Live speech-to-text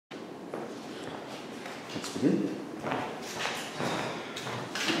Let's begin.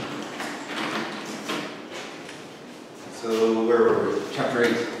 So where were we? Chapter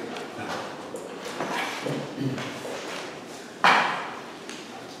 8.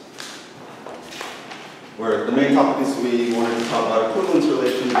 Where the main topic is we wanted to talk about equivalence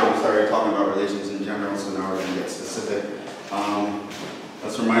relations, but we started talking about relations in general, so now we're going to get specific.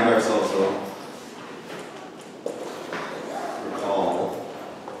 Let's remind ourselves though, recall,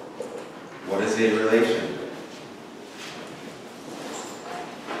 what is a relation?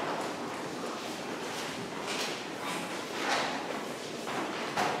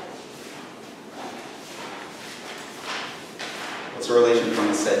 What's a relation from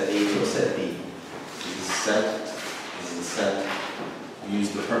a set A to a set B? This is a set, this is a set. We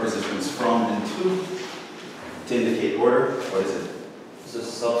use the prepositions from and to indicate order. What is it? It's a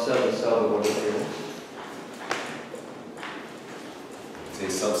subset of self-ordered table. It's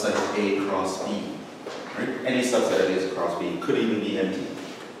a subset of A cross B. Right? Any subset of A cross B could even be empty.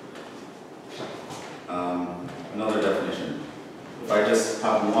 Another definition. If I just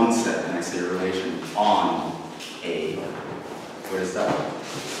have one set and I say relation on A, what is that?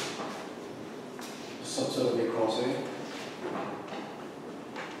 Subset of A cross A.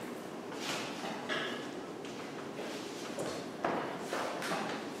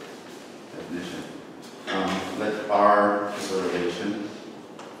 Definition. Let R is a relation,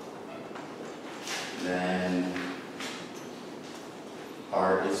 then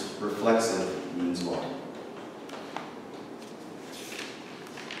R is reflexive means what?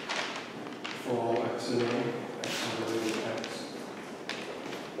 For all x in A, x is related to x.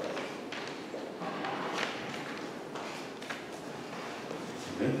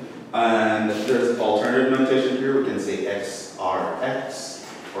 Okay. And if there's alternative notation here, we can say X R X,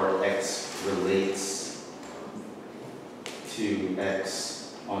 or X relates to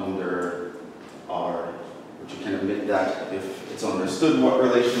X under R, which you can admit that if it's understood what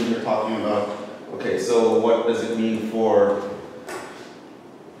relation you're talking about. Okay, so what does it mean for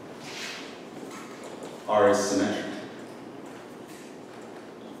R is symmetric?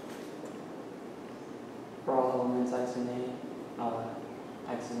 For all elements x in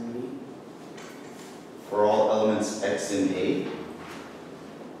A, x in B. For all elements X in A,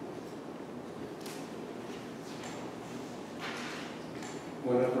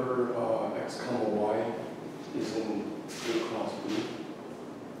 Whenever x comma y is in A cross B,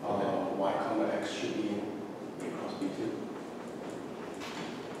 y comma x should be in A cross B too.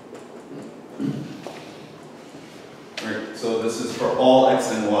 right, so this is for all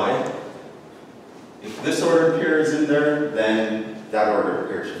X and Y. If this order appears in there, then that order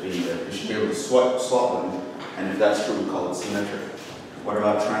here should be in there. You should be able to swap them, and if that's true, we call it symmetric. What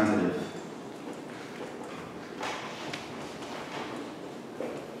about transitive?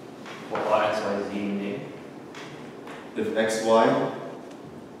 For all x, y, z in A, If X, Y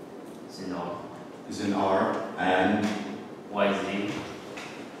is in R. is in R, and Y, z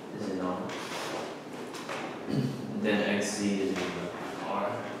is in R. Then x, z is in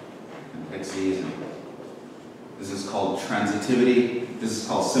R. XZ is in. This is called transitivity, this is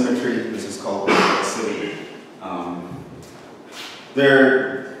called symmetry, this is called reflexivity.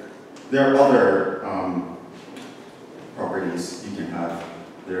 There are other properties you can have.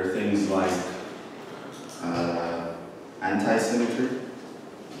 There are things like anti-symmetry,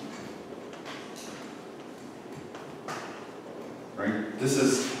 right? This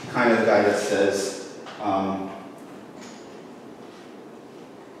is kind of the guy that says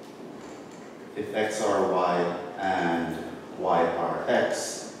if x are y and y are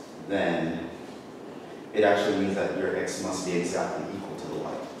x, then it actually means that your x must be exactly equal to the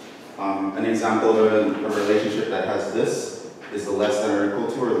y. An example of a relationship that has this is the less than or equal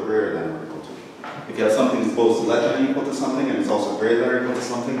to or the greater than or equal to. If you have something that's both less than or equal to something and it's also greater than or equal to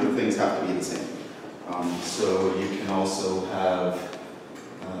something, the things have to be the same. So you can also have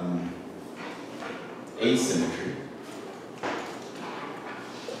asymmetry.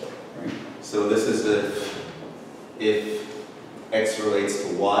 Right? So this is if x relates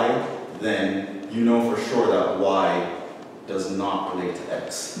to y, then you know for sure that y does not relate to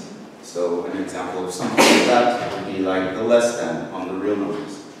x. So an example of something like that would be like the less than on the real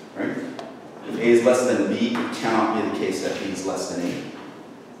numbers, right? If a is less than b, it cannot be the case that b is less than a.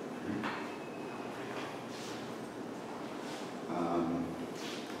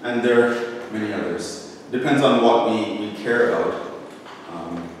 And there are many others. Depends on what we care about,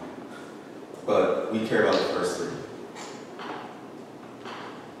 but we care about the first three.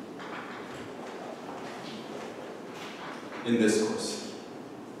 In this course.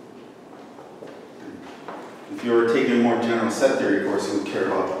 If you were taking a more general set theory course, you would care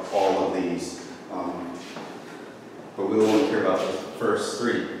about all of these. we only care about the first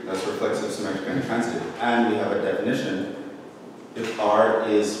three. That's reflexive, symmetric, and transitive. And we have a definition. If R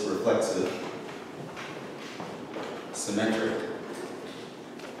is reflexive, symmetric,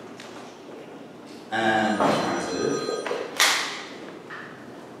 and transitive,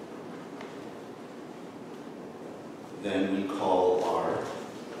 then we call R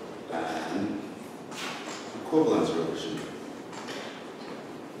an equivalence relation.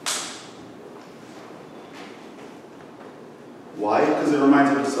 Why? Because it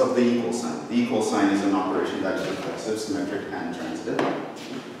reminds us of the equal sign. The equal sign is an operation that is reflexive, symmetric, and transitive.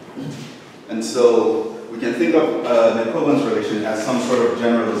 And so we can think of the equivalence relation as some sort of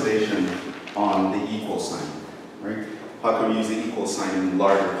generalization on the equal sign, right? How can we use the equal sign in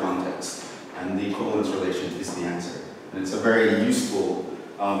larger context? And the equivalence relation is the answer. And it's a very useful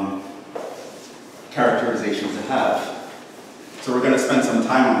characterization to have. So we're going to spend some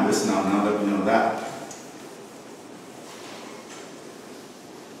time on this now that we know that.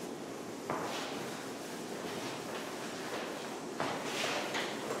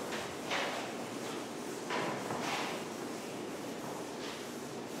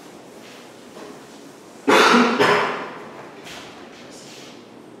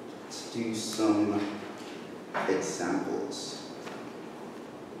 Do some examples.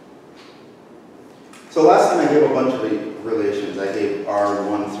 So last time I gave a bunch of relations. I gave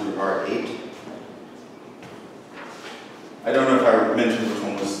R1 through R8. I don't know if I mentioned which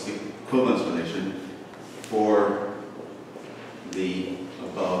one was the equivalence relation for the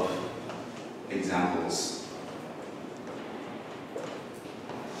above examples.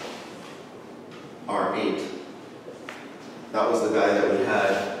 R8. That was the guy that we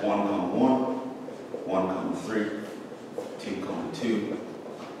had 1, 1, 3, 2, 2,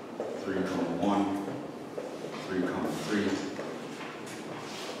 3, 1, 3, 3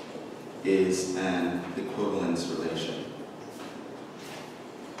 is an equivalence relation.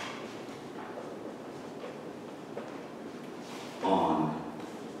 On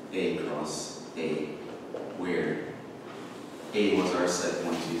A cross A, where A was our set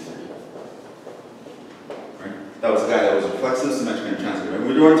 1, 2, 3. Right? That was the guy that was reflexive, symmetric, and transitive. And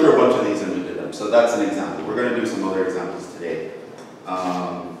we went through a bunch of these and we did them. So that's an example. We're going to do some other examples today.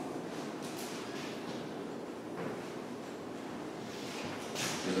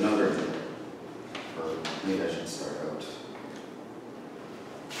 There's another example. Or maybe I should start out.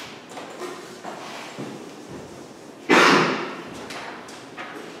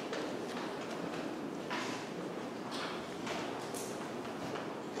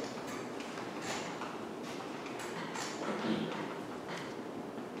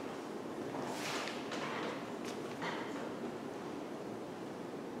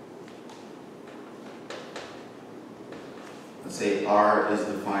 Let's say R is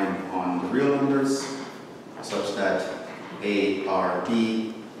defined on the real numbers such that A, R,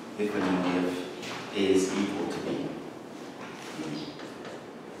 B, if and only if A is equal to B.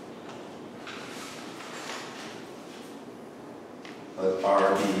 Let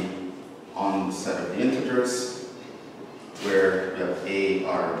R be on the set of the integers where we have A,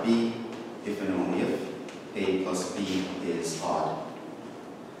 R, B, if and only if A plus B is odd.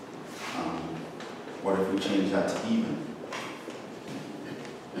 What if we change that to even?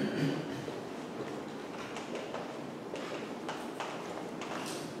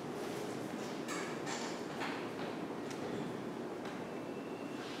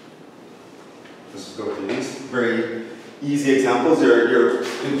 Let's go through these very easy examples. Your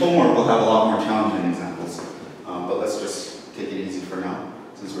homework will have a lot more challenging examples, but let's just take it easy for now,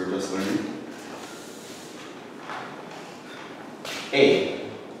 since we're just learning. A.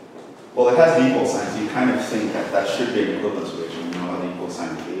 Well, it has the equal sign, so you kind of think that that should be an equivalence relation. You know how the equal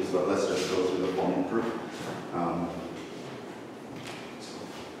sign behaves, but let's just go through the formal proof.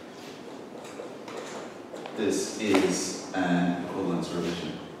 This is an equivalence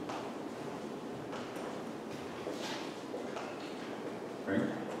relation. Right?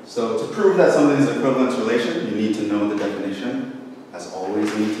 So to prove that something is an equivalence relation, you need to know the definition. As always,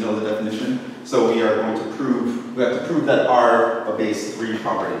 you need to know the definition. So we are going to prove, we have to prove that R obeys 3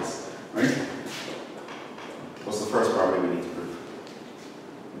 properties, right? What's the first property we need to prove?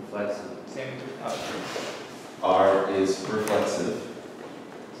 Reflexive. Same. R is reflexive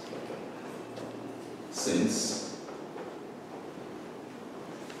since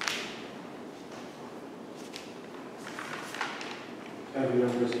Every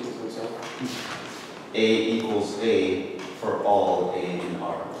number is equal to itself. A equals A for all A in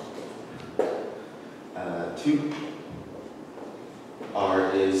R. 2,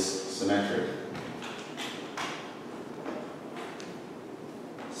 R is symmetric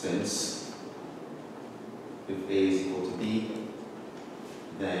since If A is equal to B,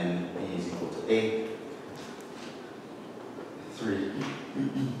 then B is equal to A. 3,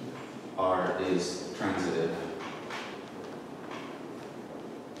 R is transitive,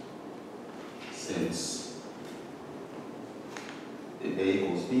 since if A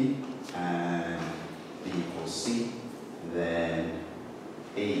equals B and B equals C, then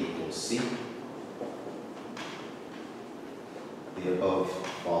A equals C. The above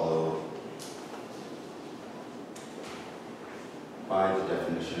follow by the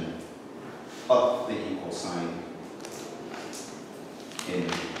definition of the equal sign in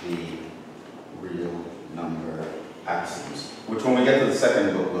the real number axioms, which when we get to the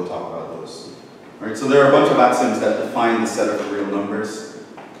second book, we'll talk about those. Right, so there are a bunch of axioms that define the set of real numbers,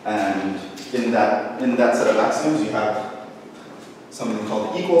 and in that set of axioms, you have something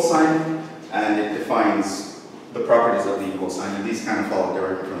called the equal sign, and it defines the properties of the equal sign, and these kind of follow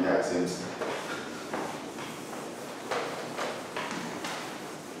directly from the axioms.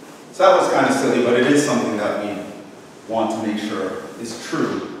 So that was kind of silly, but it is something that we want to make sure is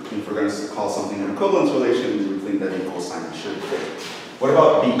true. If we're going to call something an equivalence relation, we would think that equal sign should fit. What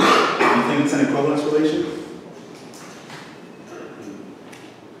about B? Do you think it's an equivalence relation?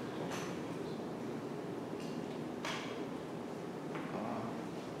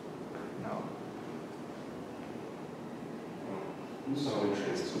 No. So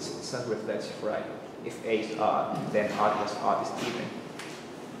interesting. It's not reflexive, right? If A is odd, then odd plus odd is even.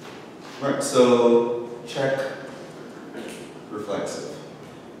 Right, so check reflexive.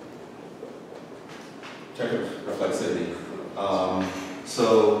 Check reflexivity.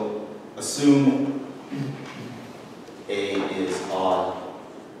 So assume A is odd,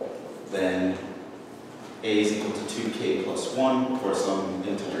 then A is equal to 2k plus 1 for some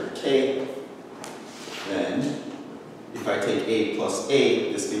integer k. Then if I take A plus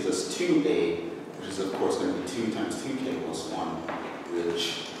A, this gives us 2A, which is of course going to be 2 times 2k plus 1,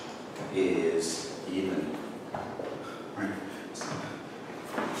 which is even. Right? So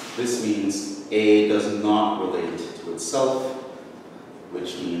this means A does not relate to itself,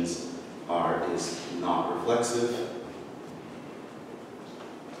 which means R is not reflexive,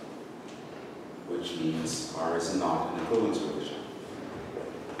 which means R is not an equivalence relation.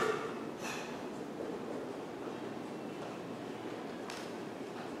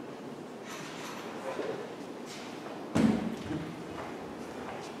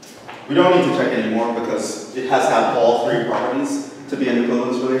 We don't need to check anymore because it has to have all 3 properties to be an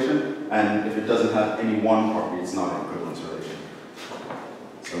equivalence relation, and if it doesn't have any one property, it's not an equivalence relation.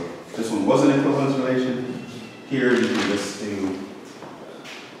 So this one was an equivalence relation. Here you can just do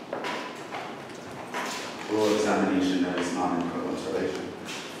rule examination that is not an equivalence relation.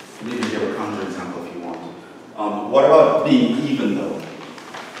 You can give a counterexample if you want. What about being even though?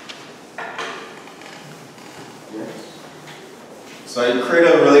 So I create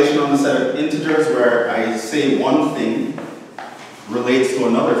a relation on the set of integers where I say one thing relates to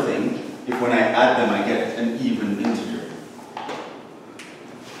another thing if when I add them I get an even integer.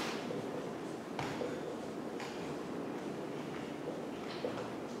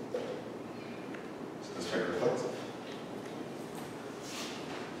 So let's check reflexive.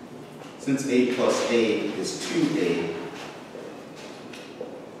 Since A plus A is 2A,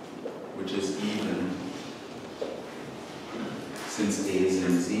 which is even, since A is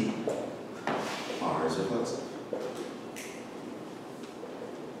in Z, R is reflexive.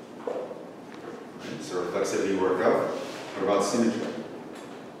 Right, so reflexivity worked out. What about symmetry?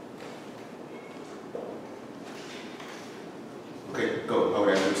 Okay, go. How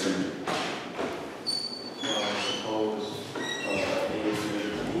would I do symmetry? I suppose A is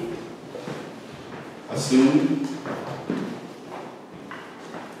greater than B. Assume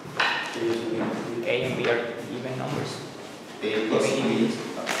A is greater than B. A and B are even numbers. A plus B.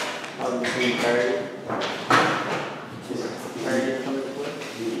 Between third coming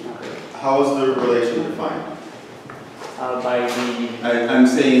to How is the relation defined? by the I'm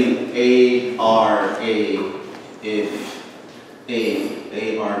saying A, R, A, if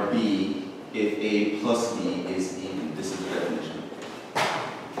A, R, B, if A plus B is even. This is the definition.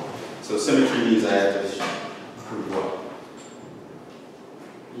 So symmetry means I have to prove what?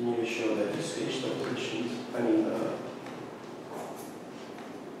 You need to show that the spatial conditions,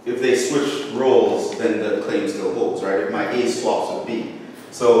 If they switch roles, then the claim still holds, right? If my A swaps with B.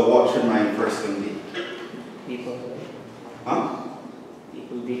 So what should my first thing be? B plus A. Huh?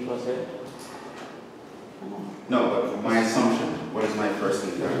 Equal B plus A. No, but my assumption, what is my first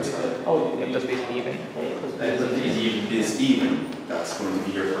thing that I start? Oh, A plus B is even. A plus B That's plus A. easy. Is even. That's going to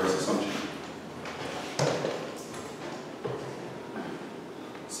be your first assumption.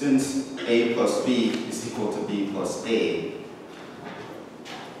 since A plus B is equal to B plus A,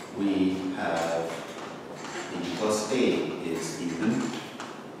 we have B plus A is even.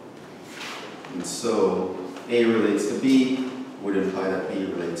 And so A relates to B would imply that B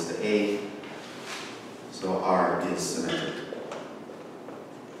relates to A. So R is symmetric.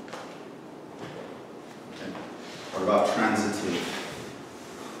 Okay. What about transitive?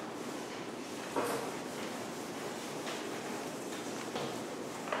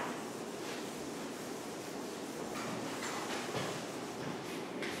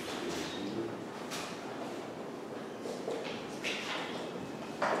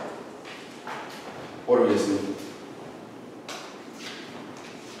 What do we assume?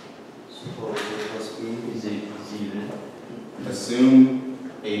 Suppose A plus B is even. Assume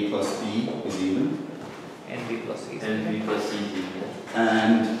A plus B is even. And B plus C. And B plus C is even.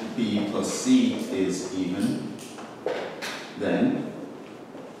 And B plus C is even. Then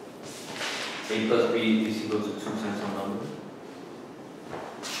A plus B is equal to 2 times some number.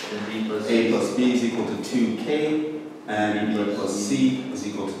 Then B plus A plus B is equal to 2K, and B plus C is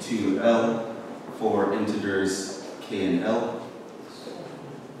equal to 2L for integers K and L.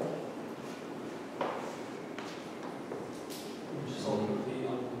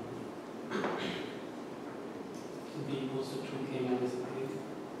 B equals to 2K minus K.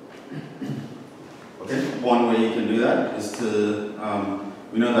 Okay, one way you can do that is to,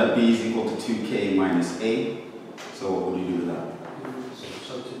 we know that B is equal to 2K minus A, so what would you do with that?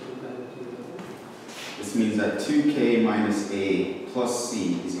 Substitute that into the. This means that 2K minus A plus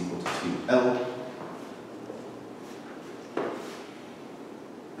C is equal to 2L.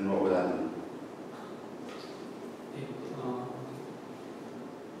 And what would that mean?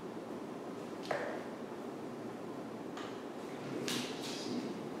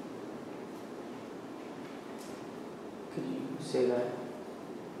 Could you say that?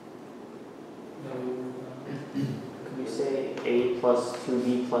 Could you say A plus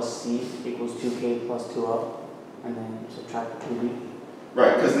 2B plus C equals 2K plus 2L, and then subtract 2B?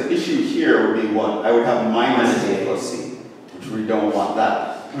 Right, because the issue here would be what? I would have minus A plus C, which we don't want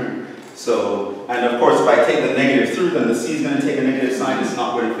that. So, and of course if I take the negative through, then the C is going to take a negative sign. It's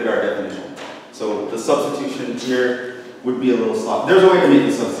not going to fit our definition. So the substitution here would be a little sloppy. There's a way to make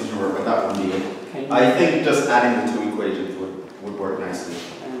the substitution work, but that wouldn't be it. I think just adding the two equations would work nicely.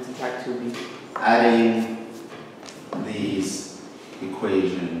 And then subtract 2B. Adding these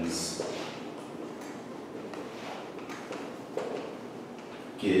equations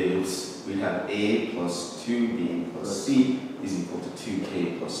gives, we have A plus 2B plus C is equal to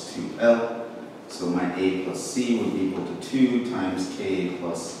 2K plus 2L. So my A plus C would be equal to 2 times K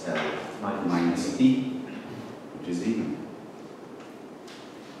plus L minus B, which is even.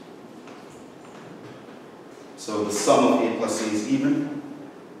 So the sum of A plus C is even.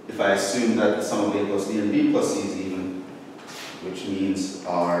 If I assume that the sum of A plus B and B plus C is even, which means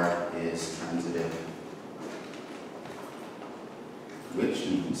R is transitive. Which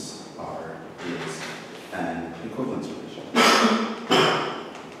means R is an equivalence relation.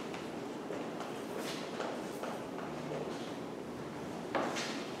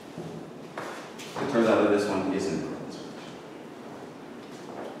 It turns out that this one is an equivalence relation.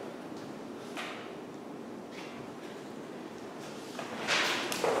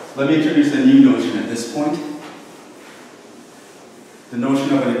 Let me introduce a new notion at this point. The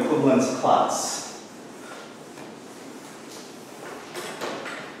notion of an equivalence class.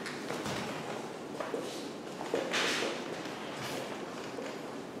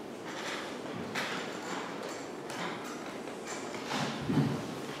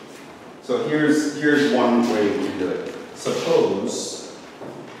 So here's one way we can do it. Suppose,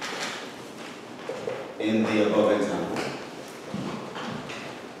 in the above example,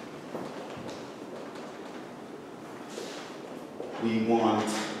 we want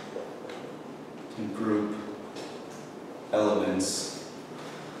to group elements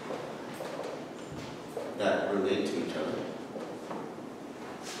that relate to each other.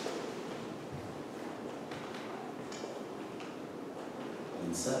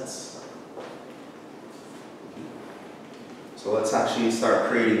 In sets. So let's actually start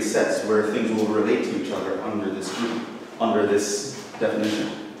creating sets where things will relate to each other under this group, under this definition.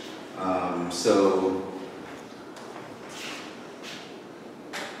 So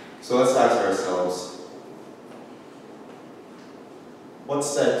let's ask ourselves, what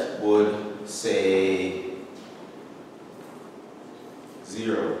set would, say,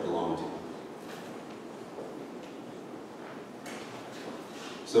 0 belong to?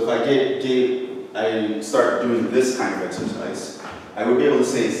 So if I start doing this kind of exercise, I would be able to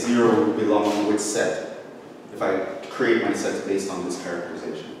say 0 would belong to which set. If I create my sets based on this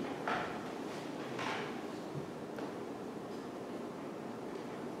characterization.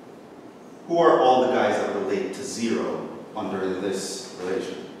 Who are all the guys that relate to 0 under this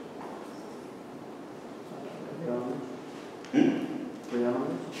relation? Real numbers? Real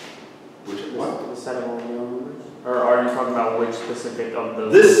numbers? Which what? The set of all real numbers? Or are you talking about which specific of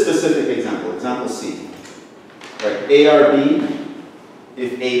those? This specific example, example C. Right, A or B,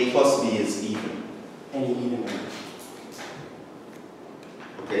 if A plus B is even. Any even number.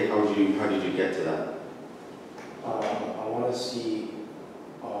 Okay, how did you get to that? I want to see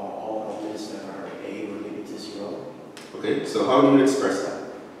all elements that are A related to 0. Okay, so how do you express that?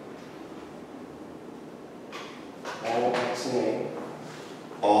 All x in A.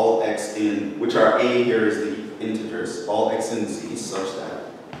 All x in, which are A here is the integers, all x in Z such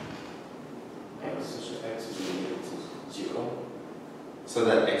that, Such that x is related to 0, so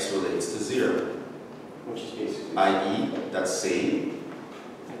that x relates to 0, which is basically i.e. that's saying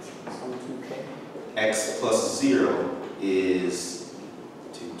Some 2k. x plus 0 is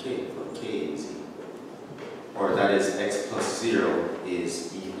 2k for k and Z. Or that is x plus 0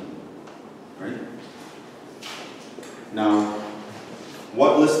 is even, right? Now,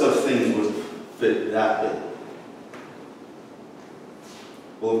 what list of things would fit that bit?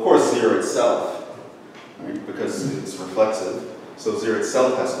 Well, of course, 0 itself, right? Because it's reflexive, so 0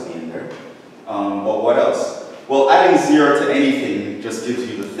 itself has to be in there. But what else? Well, adding 0 to anything just gives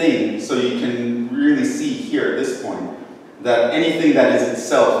you the thing, so you can really see here at this point that anything that is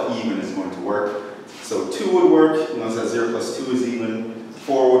itself even is going to work. So 2 would work, notice that 0 plus 2 is even,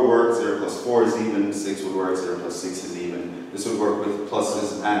 4 would work, 0 plus 4 is even, 6 would work, 0 plus 6 is even. This would work with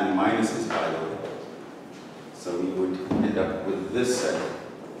pluses and minuses, by the way. So we would end up with this set.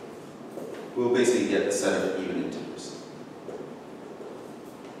 We'll basically get a set of even integers.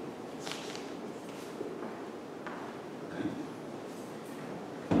 Okay.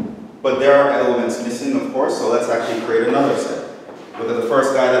 But there are elements missing, of course, so let's actually create another set. Look at the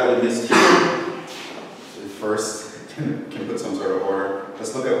first guy that we missed here. First, can put some sort of order.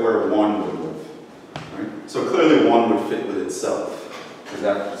 Let's look at where 1 would live. Right? So clearly 1 would fit with itself, because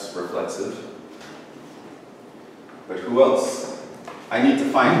that's reflexive. But who else? I need to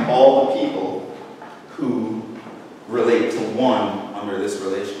find all the people who relate to 1 under this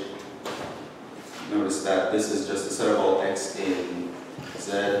relation. Notice that this is just a set of all x in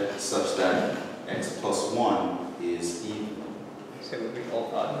Z such that x plus 1 is even. So it would be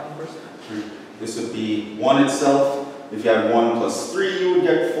all odd numbers. This would be 1 itself. If you had 1 plus 3, you would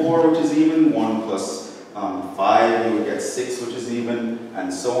get 4, which is even. 1 plus 5, you would get 6, which is even,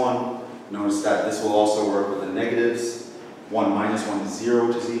 and so on. Notice that this will also work with the negatives. 1 minus 1 is 0,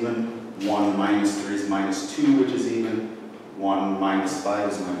 which is even. 1 minus 3 is minus 2, which is even. 1 minus 5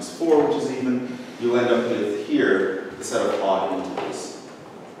 is minus 4, which is even. You'll end up with here a set of odd integrals.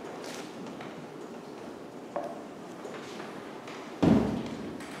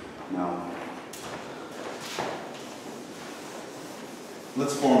 Now,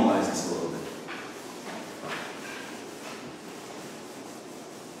 let's formalize this a little bit.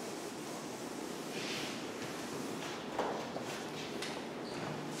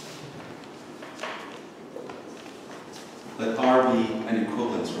 Let R be an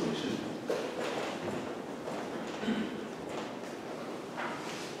equivalence relation.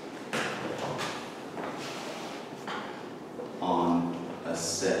 On a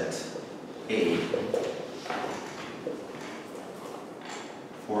set A.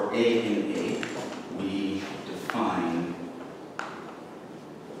 For A in A, we define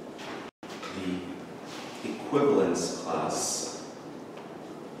the equivalence class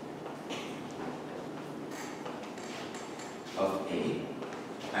of A,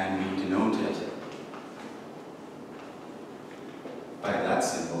 and we denote it by that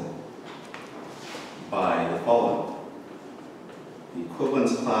symbol by the following. The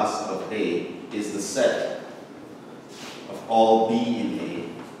equivalence class of A is the set of all B in A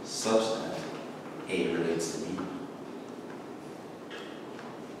such that A relates to B.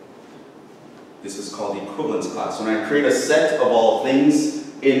 This is called the equivalence class. When I create a set of all things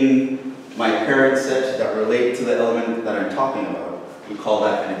in my parent set that relate to the element that I'm talking about, we call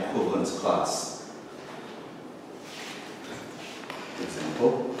that an equivalence class.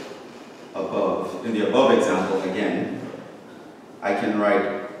 Example, in the above example again, I can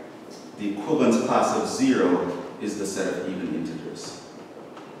write the equivalence class of 0 is the set of even integers.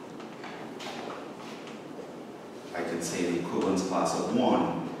 I can say the equivalence class of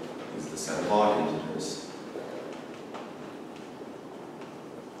 1 is the set of odd integers.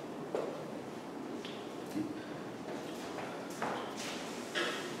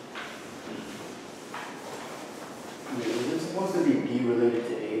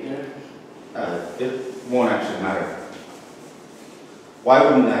 won't actually matter. Why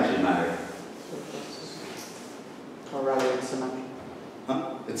wouldn't it actually matter? Or rather, it's symmetric.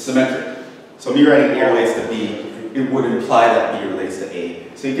 Huh? It's symmetric. So me writing A relates to B, it would imply that B relates to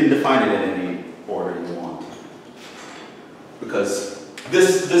A. So you can define it in any order you want. Because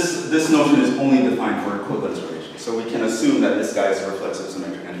this notion is only defined for equivalence relations. So we can assume that this guy is reflexive,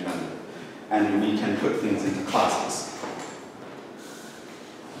 symmetric, and dependent. And we can put things into classes.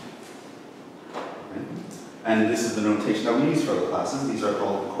 Okay? And this is the notation that we use for the classes. These are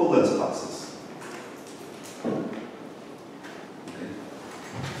called equivalence classes. Okay.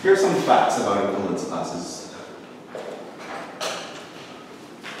 Here are some facts about equivalence classes.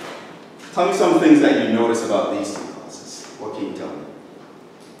 Tell me some things that you notice about these two classes. What can you tell me?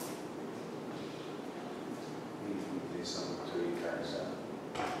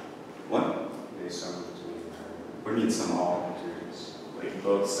 What? What do you mean sum all? Like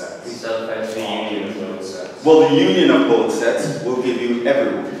both sets. We satisfy the union. Both sets. Well, the union of both sets will give you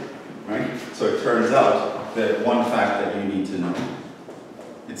everyone, right? So it turns out that one fact that you need to know,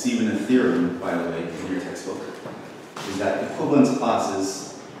 it's even a theorem, by the way, in your textbook, is that equivalence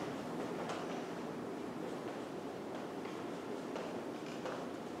classes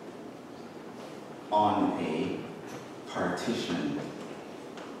on a partition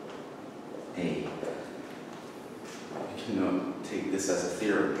A. You can take this as a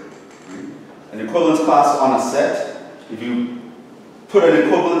theorem. Right? An equivalence class on a set, if you put an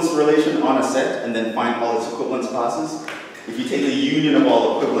equivalence relation on a set and then find all its equivalence classes, if you take the union of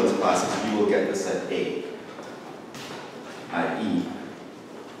all equivalence classes, you will get the set A, i.e.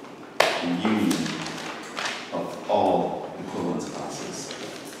 the union of all equivalence classes.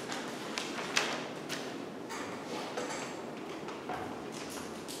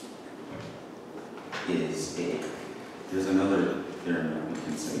 Is A. There's another theorem that we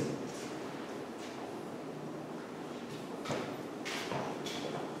can say.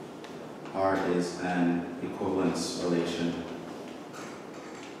 R is an equivalence relation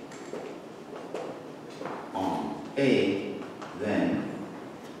on A, then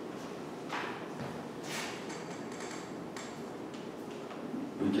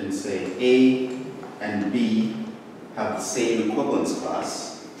we can say A and B have the same equivalence class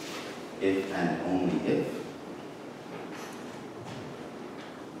if and only if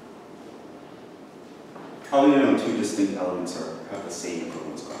how do you know two distinct elements have the same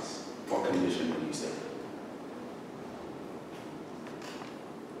equivalence class? What condition would you say?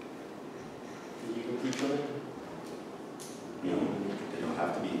 Equal to each other? No, they don't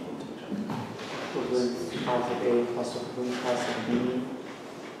have to be equal to each other. Equivalence class of A plus equivalence class of B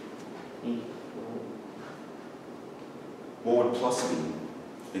equal. What would plus mean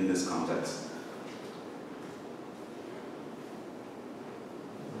in this context?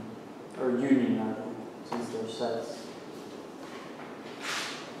 Or union, rather, since they're sets.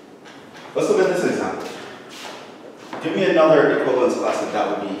 Let's look at this example. Give me another equivalence class that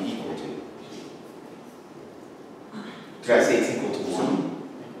would be equal to. Did I say it's equal to 1?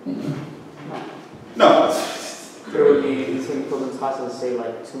 No. There would be the same equivalence class as, say,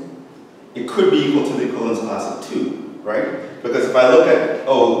 like 2? It could be equal to the equivalence class of 2, right? Because if I look at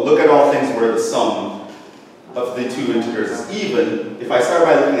all things where the sum of the two integers is even, if I start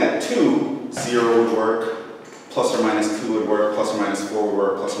by looking at 2, 0 would work, plus or minus 2 would work, plus or minus 4 would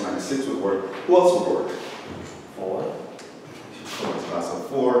work, plus or minus 6 would work. Who else would work? 4. Equivalence class of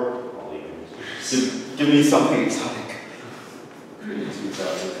 4. All equals. Give me something exotic.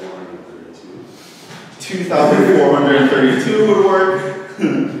 2,432. 2,432 would work.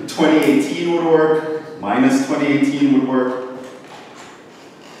 2018 would work. Minus 2018 would work.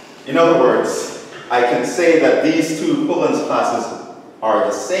 In other words, I can say that these two equivalence classes are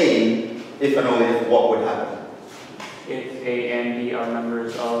the same if and only if what would happen? If A and B are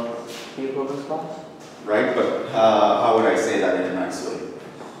members of the equivalence class? Right, but how would I say that in a nice way?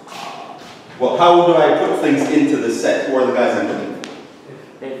 Well, how do I put things into the set? Who are the guys I'm looking for?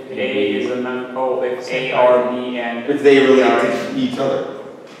 If A is a member, if A are B and If they relate to each other.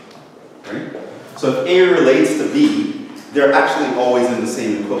 Right? So if A relates to B, they're actually always in the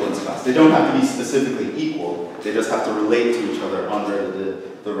same equivalence class. They don't have to be specifically equal, they just have to relate to each other under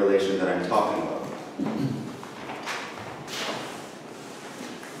the relation that I'm talking about.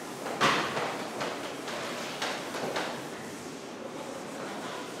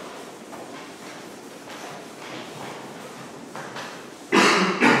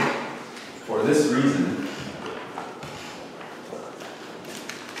 For this reason,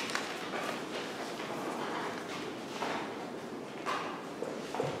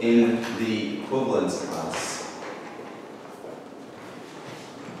 in the equivalence class,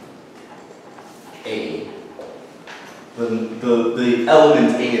 A. The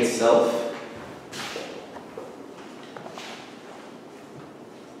element A itself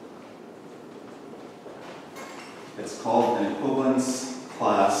it's called an equivalence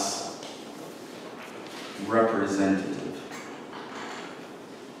class representative.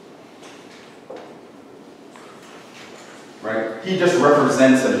 Right? He just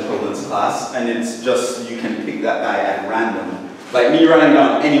represents an equivalence class, and it's just, you can pick that guy at random. Like me writing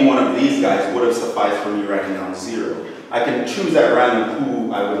down any one of these guys would have sufficed for me writing down 0. I can choose at random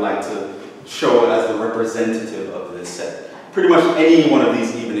who I would like to show as the representative of this set. Pretty much any one of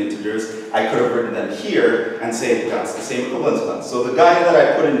these even integers, I could have written them here and say that's the same equivalence class. So the guy that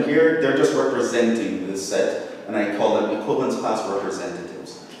I put in here, they're just representing this set, and I call them equivalence class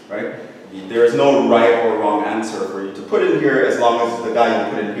representatives, right? There is no right or wrong answer for you to put in here as long as the guy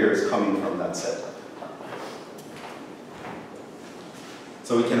you put in here is coming from that set.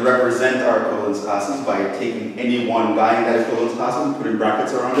 So we can represent our equivalence classes by taking any one guy in that equivalence class and putting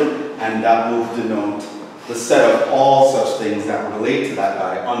brackets around it, and that will denote the set of all such things that relate to that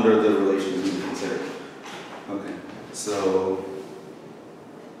guy under the relations we consider. Okay, so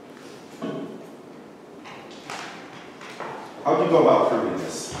how do you go about proving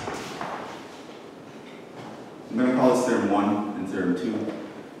this? I'm going to call this theorem 1 and theorem 2.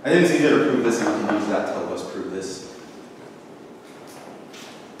 I think it's easier to prove this, and we can use that to help us prove this.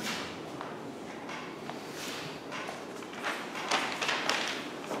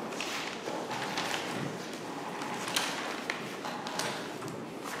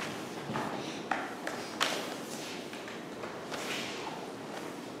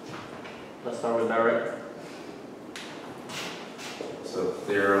 Let's start with direct. So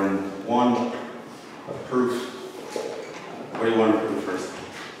theorem 1, a proof. What do you want to prove first?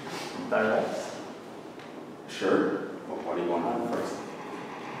 Direct. Sure. Well, what do you want to prove first?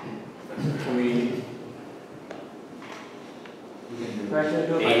 Can we actually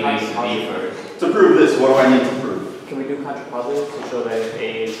do A it by needs to be contrapositive? first. To prove this, what do I need to prove? Can we do contrapositive to show that if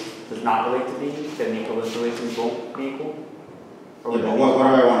A does not relate to B, then the equivalence relations won't be equal? Or Yeah, but what do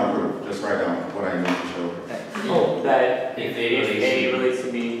I want to prove? Just write down what I need to show. Oh, that If if A relates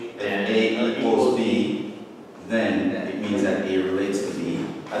to B, If A equals B, then it means that A relates to B,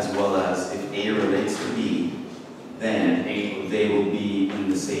 as well as if A relates to B, then they will be in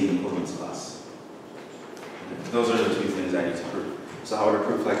the same equivalence class. Okay. Those are the two things I need to prove. So how would a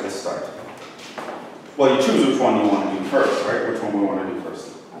proof like this start? Well, you choose which one you want to do first, right? Which one we want to do first?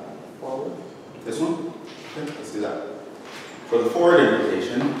 forward. This one? Okay, let's do that. For the forward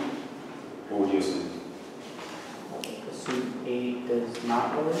implication, what would you assume? Assume A does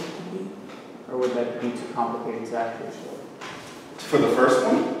not relate to B? Or would that be too complicated to actually show? For the first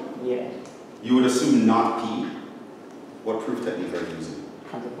one, Yeah. you would assume not P. What proof technique are you using?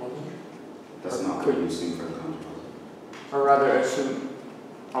 Contrapositive? That's not what you assume for the contrapositive. Or rather assume,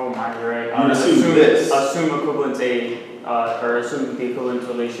 oh my, you're right. You would assume this. Assume equivalence A, or assume the equivalence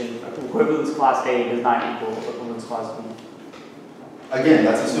relation, equivalence class A does not equal equivalence class B. Again,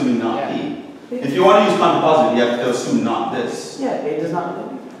 that's assuming not Yeah. P. If you want to use contrapositive, you have to assume not this. Yeah, A does not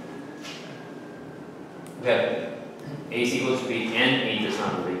relate. Okay. A is equal to B and A does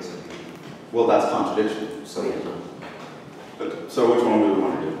not relate to B. Well, that's contradiction. So which one do we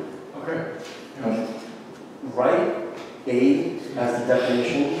want to do? Okay. Write A as the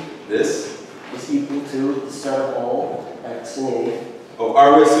definition This? is equal to the set of all x and A. Oh,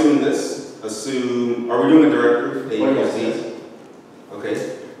 are we assuming this? Are we doing a direct proof? A Oh, equals yes, B?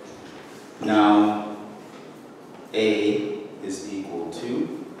 Okay. Now, A is equal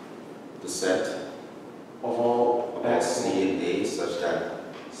to the set Of all of x C and and A such that A.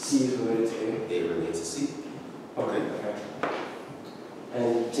 C is related to A relates to C. A. Okay.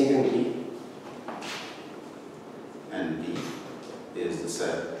 And taking B. And B is the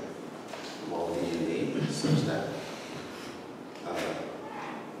set of all D and A such that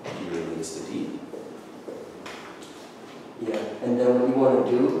B relates to D. Yeah. And then what you want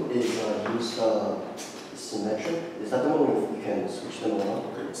to do is use symmetric. Is that the one where you can switch them around?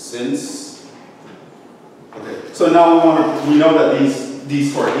 Okay, so now we know that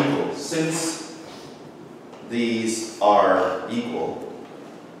these two are equal. Since these are equal,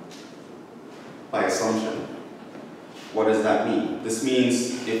 by assumption, what does that mean? This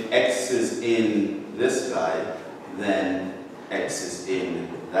means if X is in this guy, then X is in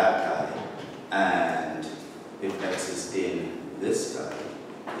that guy. And if X is in this guy,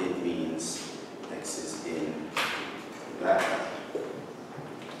 it means X is in that guy.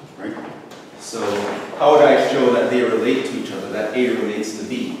 Right? So how would I show that they relate to each other, that A relates to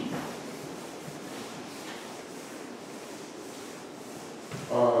B?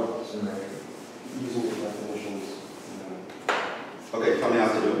 using the definitions. Okay, tell me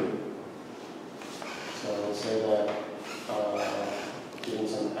how to do it. So let's say that given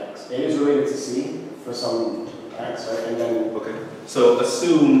some x, A is related to C for some x, right? And then Okay. So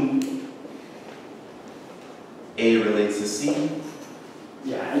assume A relates to C.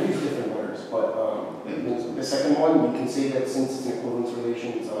 yeah, I use different words, but the second one you can say that since it's an equivalence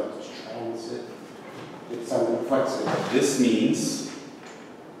relation, it's transit. It's something reflexive. This means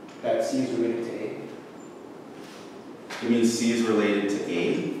That C is related to A. it means C is related to A.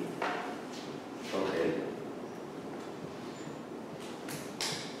 Okay.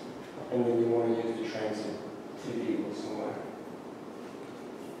 And then you want to use the transitivity equals somewhere.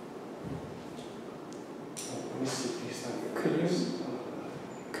 Let me see if these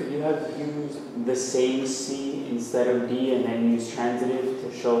Could you have used the same C instead of D and then use transitive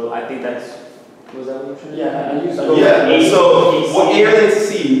to show? I think that's. Was that what you're trying to do? Yeah, I used Yeah, so what A relates to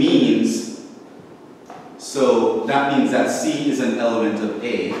C means, so that means that C is an element of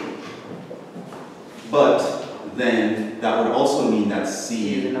A, but then that would also mean that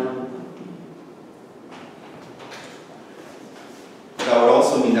C, that would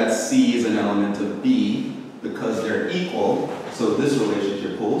also mean that C is an element of B because they're equal, so this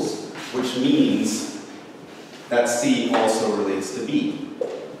relationship holds, which means that C also relates to B,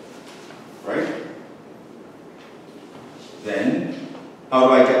 right? Then, how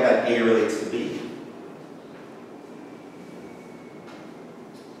do I get that A relates to B?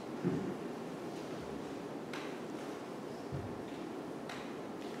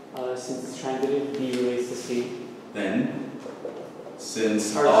 Since it's transitive, B relates to C. Then,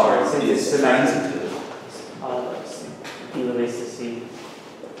 since Or, R sorry, since is it's transitive, B relates to C.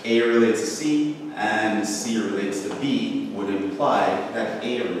 A relates to C and C relates to B would imply that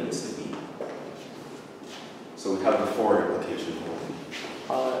A relates to B. So we have the forward implication.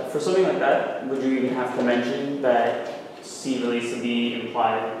 For something like that, would you even have to mention that C relates to B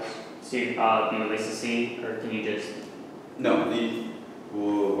implies B relates to C, or can you just? No,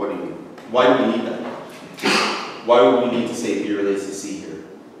 what do you mean? Why do we need that? Why would we need to say B relates to C here?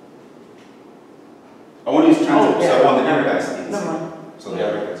 I want to use transitive, so I want the inner guys to be the Never same. mind. So the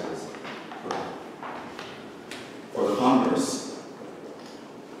other guys is. For the converse,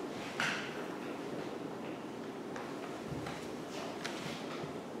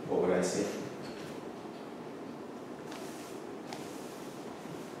 what would I say?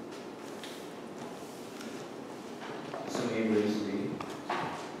 So A relates to B.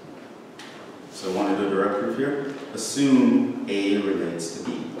 So I want to do a direct proof here. Assume A relates to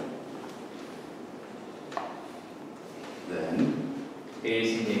B. Then A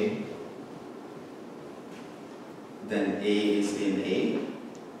is in A. Then A is in A.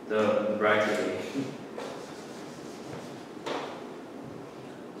 The bracket A.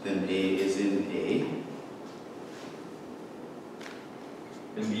 Then A is in A.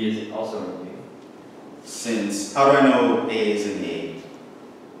 And B is also in A. Since, how do I know A is in A?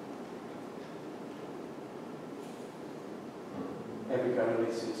 every guy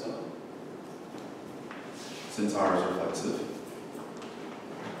relates to himself. Since R is reflexive.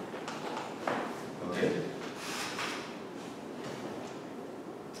 Okay.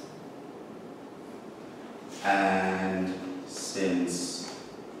 And since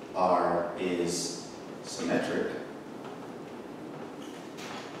R is symmetric,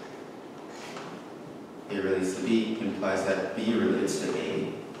 A relates to B implies that B relates to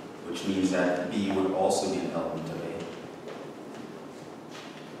A, which means that B would also be an element of A.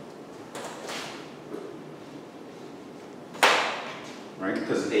 Right?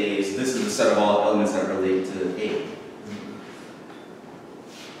 Because this is the set of all elements that relate to A.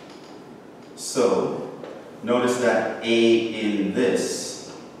 So, notice that A in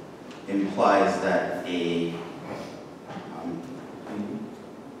this implies that A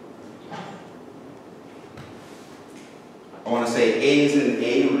I want to say A is in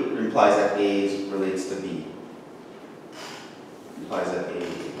A implies that A relates to B. Implies that A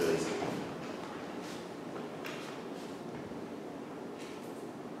relates to B.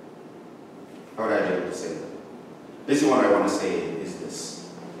 How would I be able to say that? Basically what I want to say is this.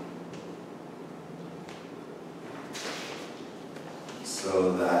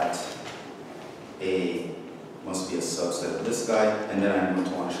 So that A must be a subset of this guy, and then I'm going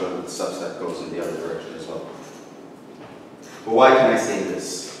to want to show that the subset goes in the other direction as well. But why can I say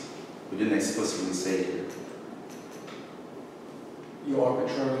this? We didn't explicitly say it here. You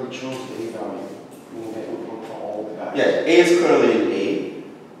arbitrarily chose the A value, meaning that you look for all the guys. Yeah, A is clearly in A.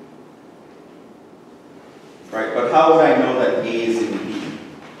 Right, but how would I know that A is in B?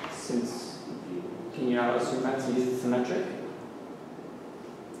 Since, can you not assume that since it's symmetric?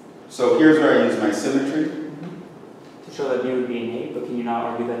 So here's where I use my symmetry. To show that B would be in A, but can you not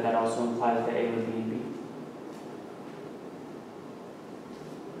argue that that also implies that A would be in B?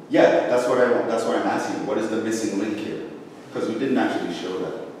 Yeah, that's what I'm asking. What is the missing link here? Because we didn't actually show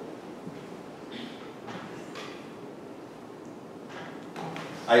that.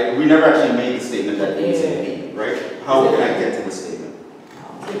 We never actually made the statement that A is in B, right? How can I get to the statement?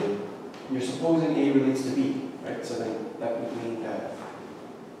 You're supposing A relates to B, right? So then that would mean that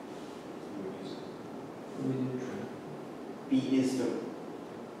B is the...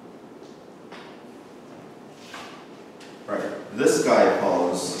 Right. This guy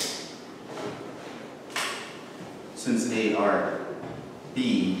follows, since A are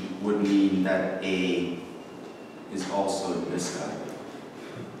B would mean that A is also this guy,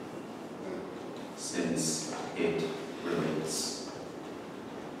 since it relates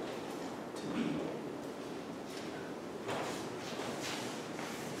to B.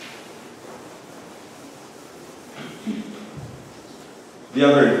 The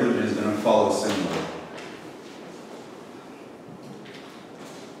other inclusion is going to follow similar.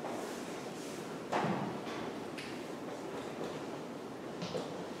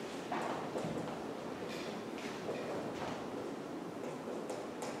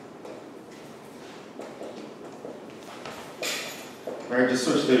 Right, just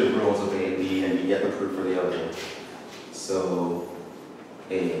switch the rules of A and B and you get the proof for the other. So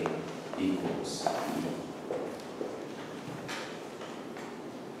A equals B.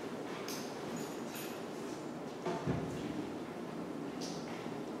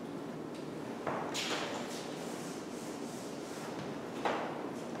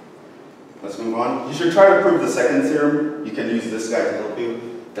 Let's move on. You should try to prove the second theorem. You can use this guy to help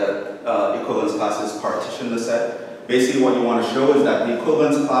you, that equivalence classes partition the set. Basically what you want to show is that the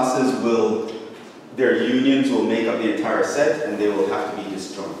equivalence classes their unions will make up the entire set and they will have to be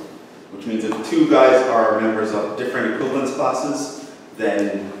disjoint. Which means if two guys are members of different equivalence classes,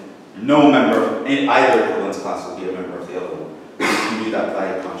 then no member of either equivalence class will be a member of the other one. You can do that by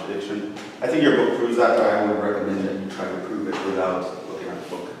a contradiction. I think your book proves that, but I would recommend that you try to prove it without looking at the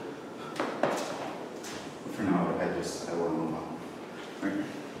book. For now, I will move on. Right.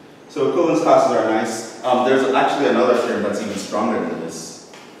 So equivalence classes are nice. There's actually another theorem that's even stronger than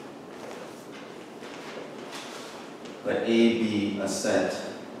this. Let A be a set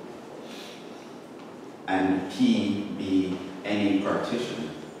and P be any partition.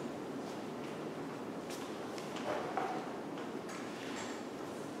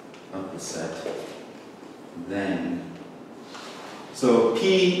 Of the set. Then, so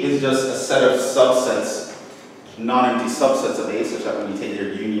P is just a set of subsets, non-empty subsets of A, such that when you take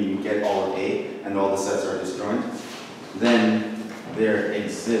their union, you get all of A, and all the sets are disjoint. Then there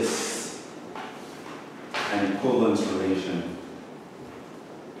exists an equivalence relation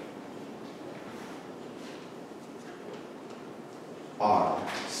R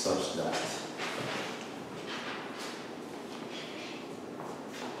such that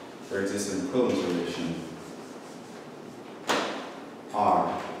there exists an equivalence relation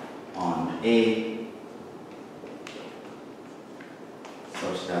R on A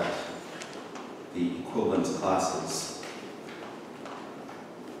such that the equivalence classes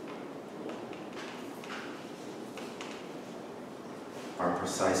are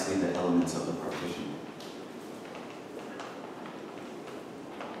precisely the elements of the partition.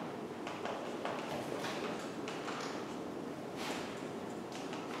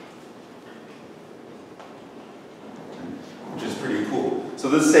 Which is pretty cool. So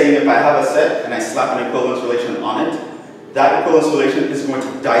this is saying if I have a set and I slap an equivalence relation on it, that equivalence relation is going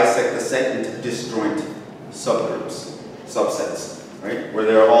to dissect the set into disjoint subgroups, subsets, right? Where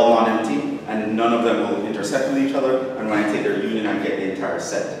they're all non-empty and none of them will intersect with each other, and when I take their union, I get the entire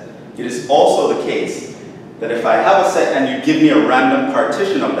set. It is also the case that if I have a set and you give me a random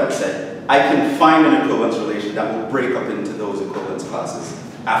partition of that set, I can find an equivalence relation that will break up into those equivalence classes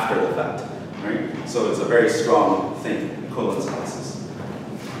after the fact, right? So it's a very strong thing, equivalence classes.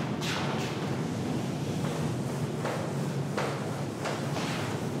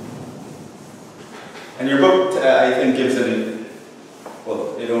 And your book, I think, gives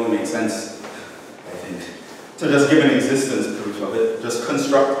well, it only makes sense, I think, to just give an existence proof of it, just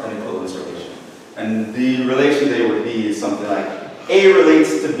construct an equivalence relation. And the relation they would be is something like A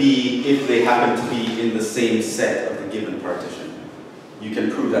relates to B if they happen to be in the same set of the given partition. You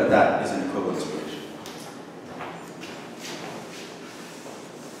can prove that that is an equivalence relation.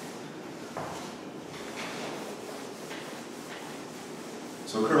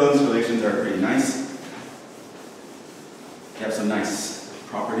 So equivalence relations are pretty nice. They have some nice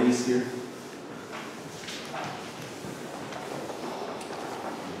properties here.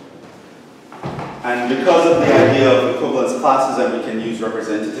 And because of the idea of equivalence classes, and we can use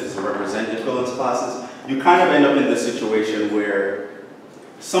representatives to represent equivalence classes, you kind of end up in this situation where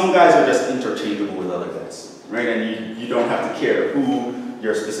some guys are just interchangeable with other guys, right? And you don't have to care who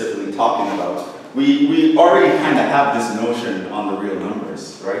you're specifically talking about. We already kind of have this notion on the real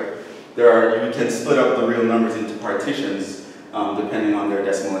numbers, right? You can split up the real numbers into partitions depending on their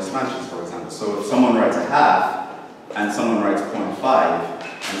decimal expansions, for example. So if someone writes a half, and someone writes 0.5,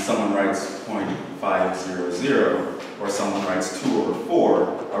 and someone writes 0.500, or someone writes 2/4,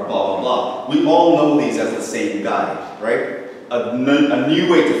 or blah, blah, blah. We all know these as the same guy, right? A new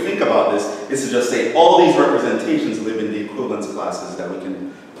way to think about this is to just say all these representations live in the equivalence classes that we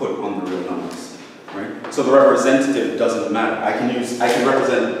can put on the real numbers, right? So the representative doesn't matter. I can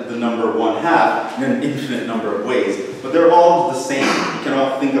represent the number 1/2 in an infinite number of ways, but they're all the same. You can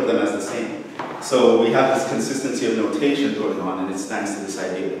all think of them as the same. So we have this consistency of notation going on, and it's thanks to this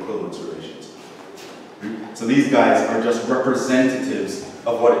idea of equivalence relations. So these guys are just representatives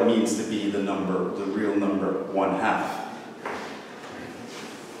of what it means to be the real number 1/2.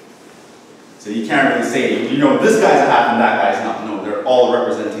 So you can't really say, you know, this guy's a half and that guy's not. No, they're all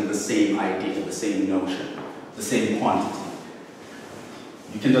representing the same idea, the same notion, the same quantity.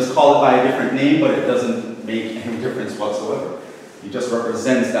 You can just call it by a different name, but it doesn't make any difference whatsoever. It just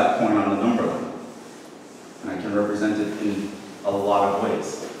represents that point on the number line. And I can represent it in a lot of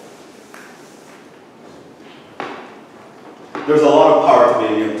ways. There's a lot of power to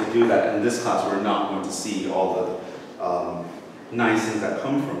being able to do that. In this class, we're not going to see all the nice things that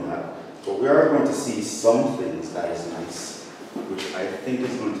come from that. But we are going to see some things that is nice, which I think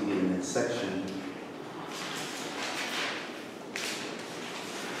is going to be in the next section.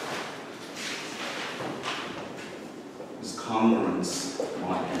 Is congruence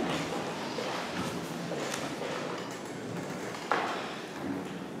mod n.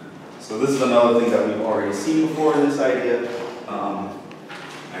 So this is another thing that we've already seen before in this idea,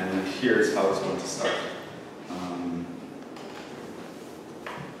 and here's how it's going to start.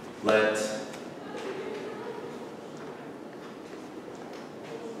 Let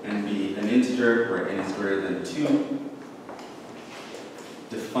n be an integer where n is greater than 2.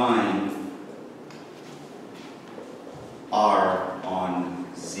 Define R on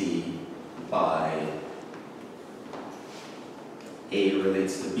Z by A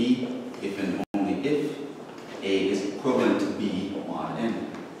relates to B if and only if A is equivalent to B mod n.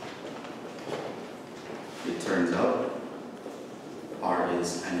 It turns out R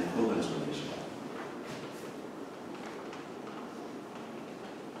is an equivalence relation.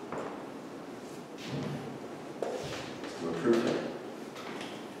 So we're proof it.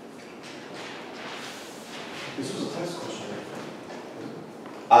 This was a test question, right?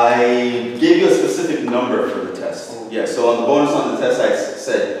 I gave you a specific number for the test. Yeah, so on the bonus on the test I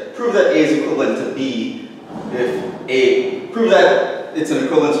said, prove that A is equivalent to B prove that it's an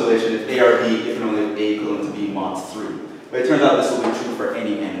equivalence relation if A or B, if and only if A equivalent to B mod 3. But it turns out this will be true for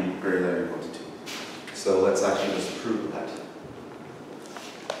any n greater than or equal to 2. So let's actually just prove that.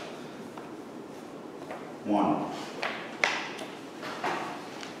 1.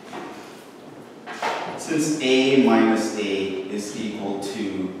 Since A minus A is equal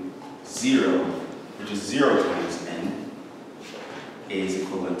to 0, which is 0 times n, A is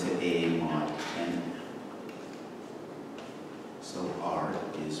equivalent to A mod n. So R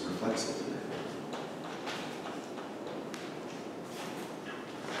is reflexive here.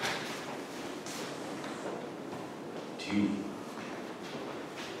 2.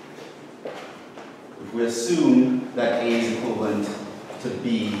 If we assume that A is equivalent to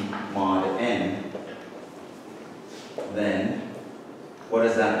B mod n, then what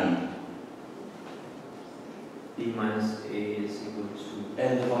does that mean? B minus A is equal to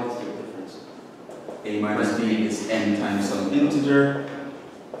N divides their difference. A minus B is n times some integer,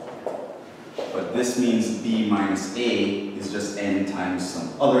 but this means B minus A is just n times some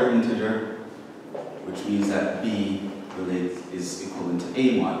other integer, which means that B is equivalent to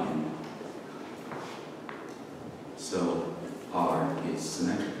A mod n. So R is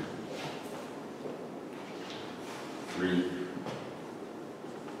symmetric. 3.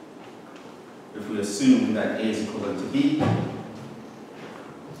 If we assume that A is equivalent to B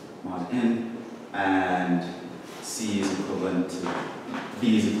mod n, and B is equivalent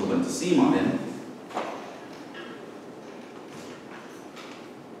to C mod n,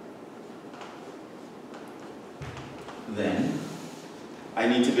 then I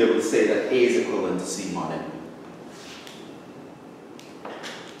need to be able to say that A is equivalent to C mod n.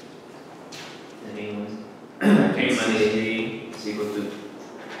 K minus A is equal to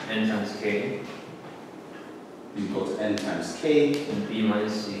n times K, Equal to n times k, and B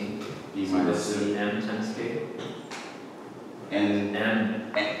minus C B is minus equals c. to m times k. N.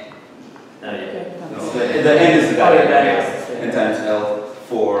 M. Oh yeah. No, the n is the guy. Oh, yeah, that is. N times L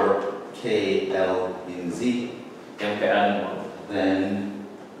for K, L in Z. Okay, add 1. Then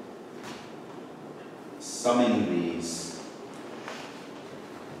summing these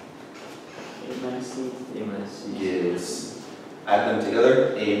A minus C. A minus c. gives, add them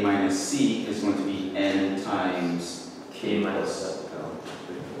together, A minus C is going to be N times K minus plus L.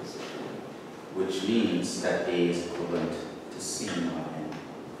 which means that A is equivalent to C mod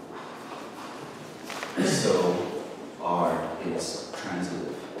N. So R is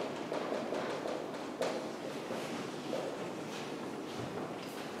transitive.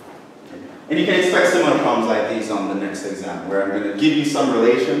 And you can expect similar problems like these on the next exam, where I'm going to give you some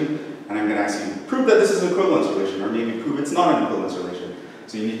relation, and I'm going to ask you, prove that this is an equivalence relation, or maybe prove it's not an equivalence relation.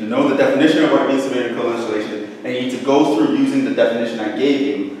 So you need to know the definition of what it means to be an equivalence relation, and you need to go through using the definition I gave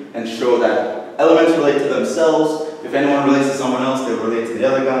you, and show that elements relate to themselves. If anyone relates to someone else, they'll relate to the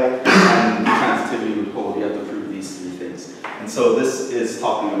other guy, and transitivity would hold. You have to prove these 3 things. And so this is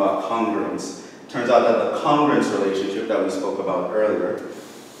talking about congruence. Turns out that the congruence relationship that we spoke about earlier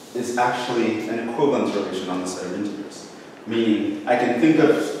is actually an equivalence relation on the set of integers. Meaning, I can think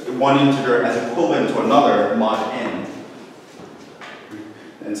of one integer as equivalent to another mod n.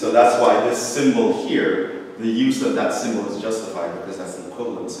 And so that's why this symbol here, the use of that symbol is justified, because that's the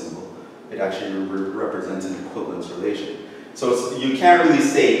equivalent symbol. It actually represents an equivalence relation. So you can't really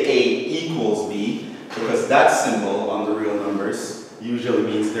say A equals B, because that symbol on the real numbers usually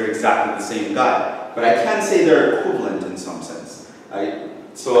means they're exactly the same guy. But I can say they're equivalent in some sense.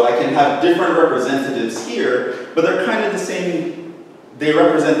 So I can have different representatives here, but they're kind of the same, they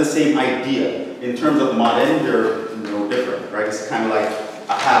represent the same idea. In terms of mod n, they're no different, right? It's kind of like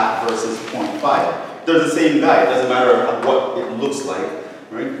a half versus 0.5. They're the same guy, it doesn't matter what it looks like,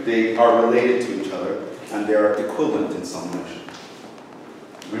 right? They are related to each other, and they are equivalent in some measure,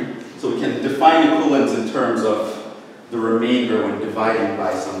 right? So we can define equivalence in terms of the remainder when dividing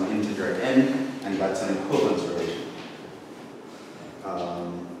by some integer n, and that's an equivalence relation.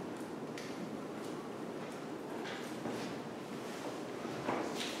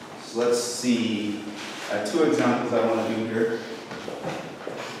 So let's see 2 examples I want to do here.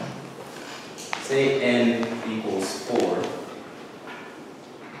 Say n equals 4.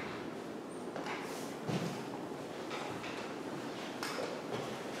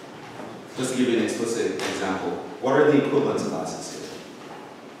 Just to give you an explicit example, what are the equivalence classes here?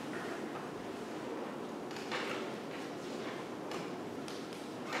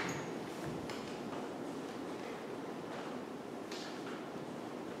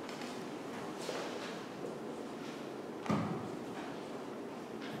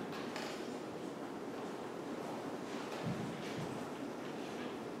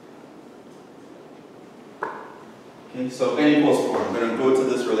 Okay, so n equals 4. I'm going to go to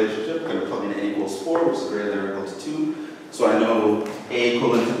this relationship. I'm going to plug in n equals 4, which is greater than or equal to 2. So I know A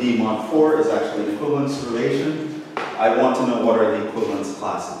equivalent to B mod 4 is actually an equivalence relation. I want to know what are the equivalence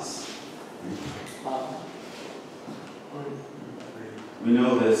classes. We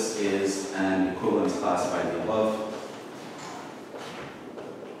know this is an equivalence class by the above.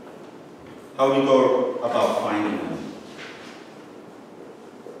 How do you go about finding them?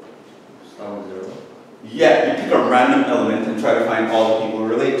 Start with 0. Yeah, you pick a random element and try to find all the people who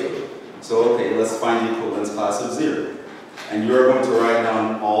relate to it. So, okay, let's find the equivalence class of 0. And you're going to write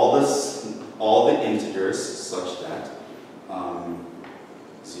down all the integers such that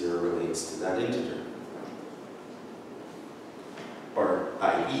 0 relates to that integer. Or,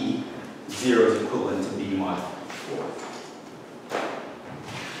 i.e., 0 is equivalent to B mod 4.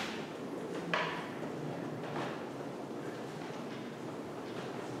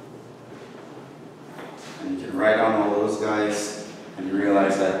 And you can write down all those guys, and you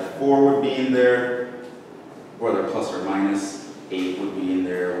realize that 4 would be in there, whether plus or minus, 8 would be in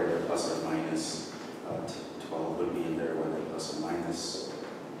there, whether plus or minus, 12 would be in there, whether plus or minus.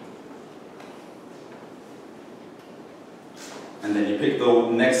 And then you pick the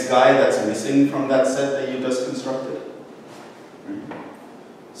next guy that's missing from that set that you just constructed. Right?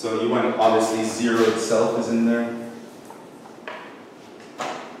 So you want, obviously 0 itself is in there.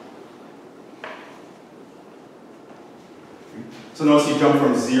 So notice you jump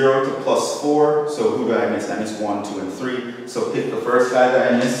from 0 to plus 4. So who do I miss? I miss 1, 2, and 3. So pick the first guy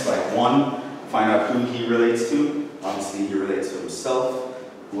that I missed, like 1. Find out who he relates to. Obviously he relates to himself.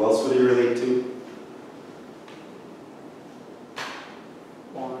 Who else would he relate to?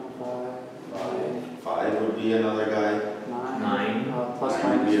 1, 5, 5 would be another guy. 9. Plus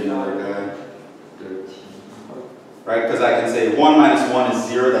 9 would be minus another guy. 13. Right? Because I can say 1 minus 1 is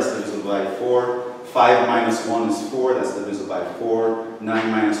 0. That's divisible by 4. 5 minus 1 is 4, that's divisible by 4.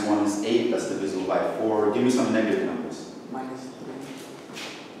 9 minus 1 is 8, that's divisible by 4. Give me some negative numbers. Minus 3.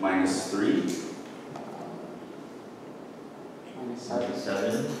 Minus 3. Minus 7.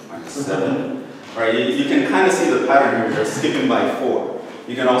 7. Minus 7. Alright, you can kind of see the pattern here. They're skipping by 4.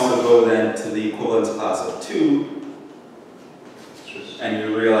 You can also go then to the equivalence class of 2. And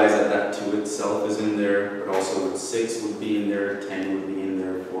you realize that that 2 itself is in there, but also 6 would be in there, 10 would be in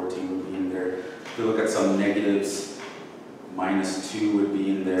there, 14 would be in there. If you look at some negatives, minus 2 would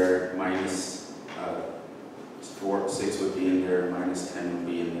be in there, minus 6 would be in there, minus 10 would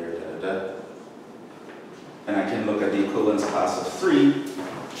be in there, da da da. And I can look at the equivalence class of 3.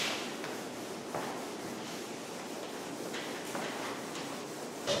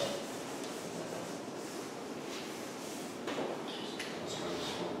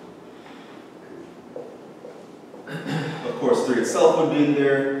 Of course, 3 itself would be in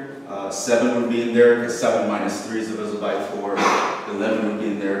there, 7 would be in there because 7 minus 3 is divisible by 4, 11 would be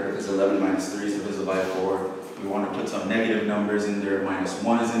in there because 11 minus 3 is divisible by 4. We want to put some negative numbers in there, minus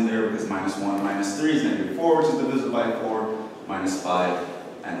 1 is in there because minus 1 minus 3 is negative 4, which is divisible by 4, minus 5,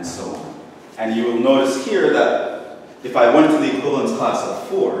 and so on. And you will notice here that if I went to the equivalence class of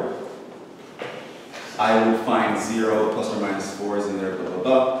 4, I would find 0 plus or minus 4 is in there, blah, blah,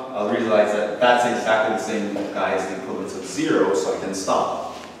 blah. I'll realize that that's exactly the same guy as the equivalence of 0, so I can stop.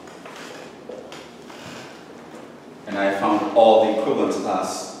 And I found all the equivalence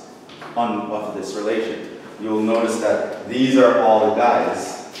class of this relation. You'll notice that these are all the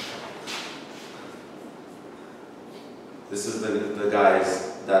guys. This is the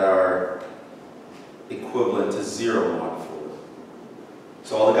guys that are equivalent to 0 mod 4.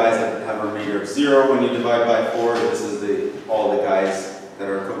 So all the guys that have a remainder of 0 when you divide by 4, this is all the guys that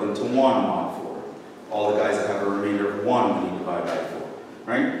are equivalent to 1 mod 4. All the guys that have a remainder of 1 when you divide by 4.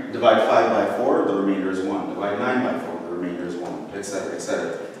 Right? Divide 5 by 4, the remainder is 1. Divide 9 by 4, the remainder is 1, etc.,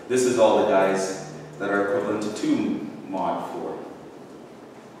 etc. This is all the guys that are equivalent to 2 mod 4.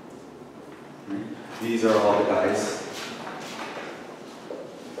 Right? These are all the guys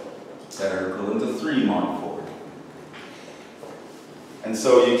that are equivalent to 3 mod 4. And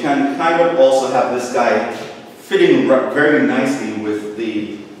so you can kind of also have this guy fitting very nicely with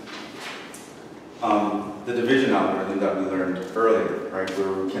the division algorithm that we learned earlier, right?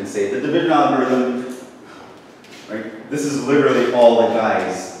 Where we can say the division algorithm, right? This is literally all the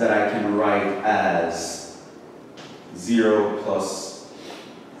guys that I can write as 0 plus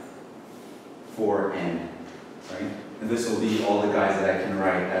 4n, right? And this will be all the guys that I can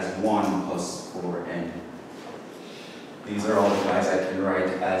write as 1 plus 4n. These are all the guys I can write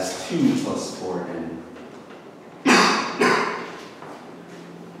as 2 plus 4n.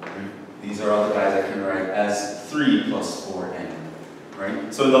 These are all the guys I can write as 3 plus 4n.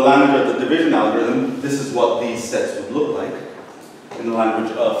 Right? So in the language of the division algorithm, this is what these sets would look like. In the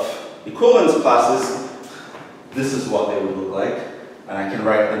language of equivalence classes, this is what they would look like. And I can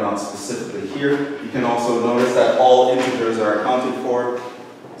write them out specifically here. You can also notice that all integers are accounted for.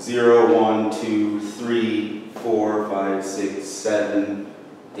 0, 1, 2, 3, 4, 5, 6, 7,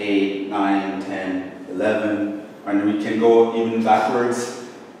 8, 9, 10, 11. And we can go even backwards.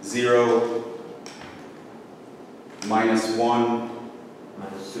 0, minus 1,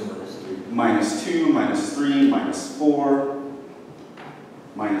 Minus 2, minus 3. minus 2, minus 3, minus 4,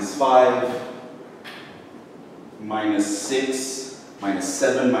 minus 5, minus 6, minus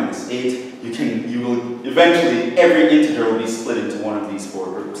 7, minus 8. You will eventually, every integer will be split into one of these 4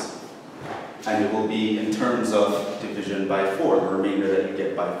 groups. And it will be in terms of division by 4, the remainder that you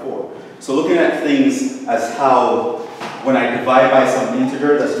get by 4. So looking at things as how, when I divide by some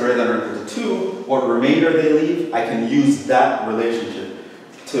integer that's greater than or equal to 2, what remainder they leave, I can use that relationship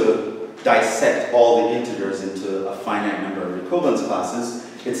to dissect all the integers into a finite number of equivalence classes.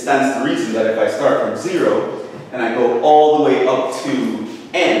 It stands to reason that if I start from 0 and I go all the way up to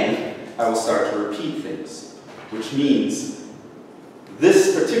n, I will start to repeat things, which means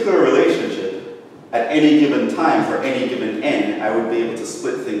this particular relationship at any given time for any given n, I would be able to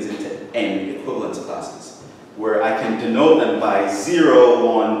split things into n equivalence classes, where I can denote them by 0,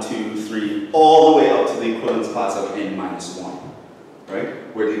 1, 2, 3, all the way up to the equivalence class of n minus 1, right?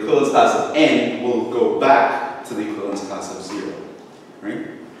 Where the equivalence class of n will go back to the equivalence class of 0, right?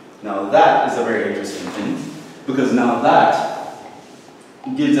 Now that is a very interesting thing, because now that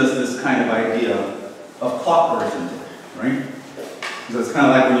gives us this kind of idea of clock arithmetic, right? So it's kind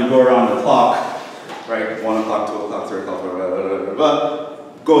of like when you go around the clock, right? 1 o'clock, 2 o'clock, 3 o'clock, blah, blah, blah, blah, blah.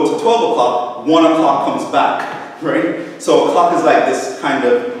 Go to 12 o'clock, 1 o'clock comes back, right? So a clock is like this kind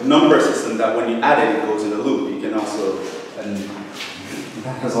of number system that when you add it, it goes in a loop. You can also, and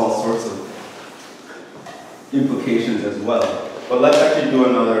that has all sorts of implications as well. But let's actually do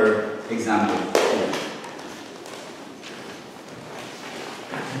another example.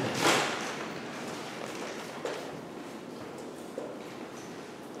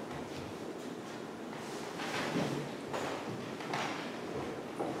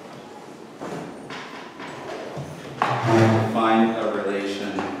 Find a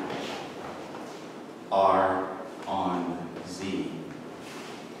relation R on Z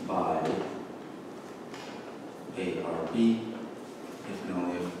by ARB if and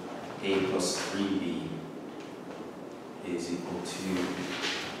only if A plus 3B is equal to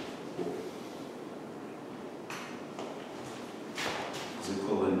is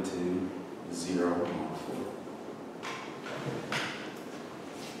equivalent to 0 mod 4.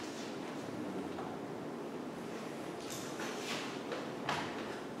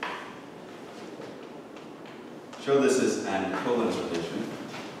 Show this is an equivalence relation.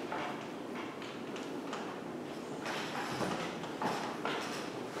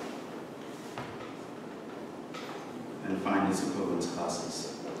 And find its equivalence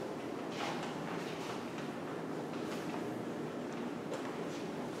classes.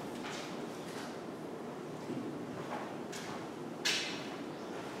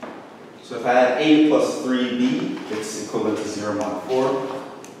 So if I had A plus 3B, it's equivalent to 0 mod 4.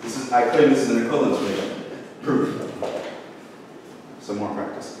 I claim this is an equivalence relation. Proof. Some more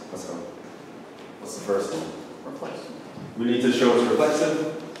practice. Let's go. What's the first one? Reflexive. We need to show it's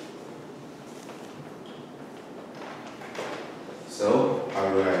reflexive. So,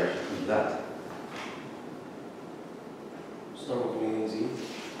 how do I do that? Start with A and Z.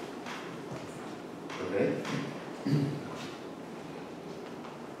 Okay.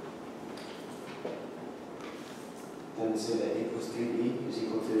 Then say that A plus 3B is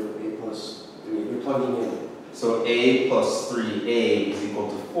equal to A plus 3. You're plugging in. So A plus 3A is equal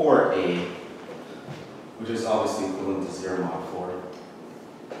to 4A, which is obviously equivalent to 0 mod 4,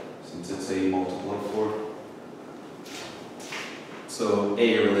 since it's a multiple of 4. So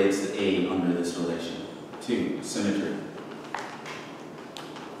A relates to A under this relation. 2, symmetry.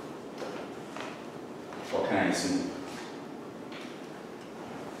 What can I assume?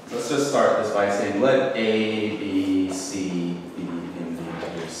 Let's just start this by saying let A, B, C be in the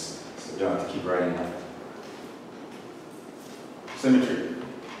integers. So you don't have to keep writing that. Symmetry.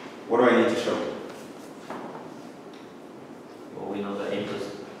 What do I need to show? Well, we know that A plus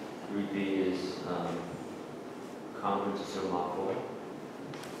 3B is common to 0 mod 4.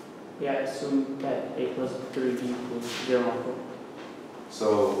 Yeah, I assume that A plus 3B equals 0 mod 4.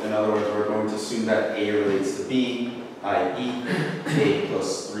 So, in other words, we're going to assume that A relates to B, i.e. A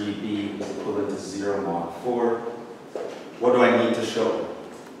plus 3B is equivalent to 0 mod 4. What do I need to show?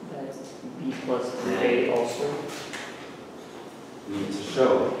 That's B plus 3A also. We need to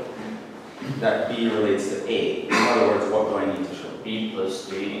show that B relates to A. In other words, what do I need to show? B plus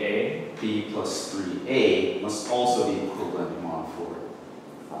 3A. B plus 3A must also be equivalent to mod 4.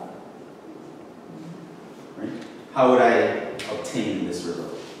 Right? How would I obtain this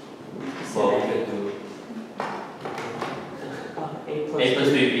result? Well, we could do A plus A plus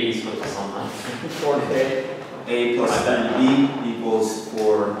 3B is equal to some 4K. A plus 3B equals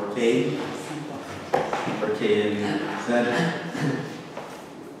 4K, or K and Z.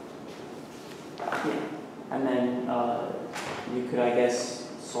 And then you could, I guess,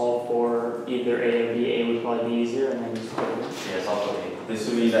 solve for either A or B. A would probably be easier, and then just put it in. Yeah, it's also A. This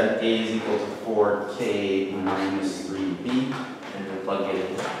would mean that A is equal to 4K minus 3B. And then plug it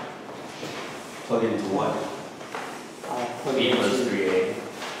in. Plug it into what? Plug B it plus into- 3A.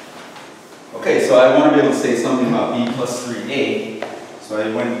 Okay, so I want to be able to say something about B plus 3A. So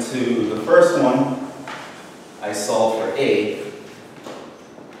I went to the first one, I solved for A,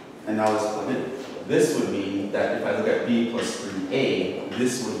 and now let's plug in. This would mean that if I look at B plus 3A,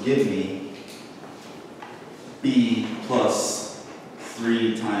 this would give me B plus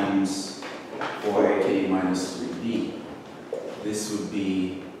 3 times 4K minus 3B. This would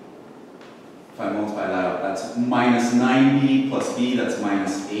be, if I multiply that out, that's minus 9B plus B, that's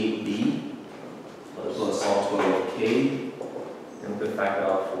minus 8B. Plus all 12K. And we could factor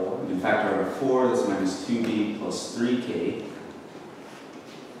out 4. We can factor out 4, that's minus 2B plus 3K.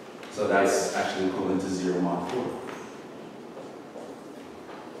 So that's actually equivalent to 0 mod 4.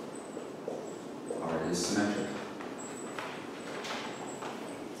 R is symmetric.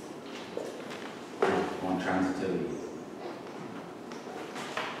 On transitivity.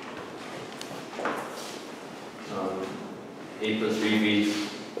 A plus 3B is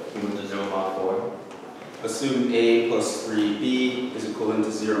equal to 0 mod 4. Assume A plus 3B is equivalent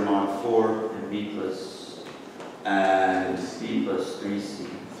to 0 mod 4. And B plus and C plus 3C.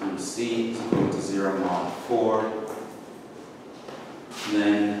 3c is equal to 0 mod 4.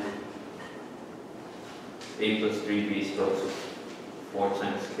 Then A plus 3B is equal to 4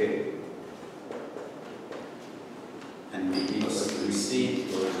 times K. and b plus 3c is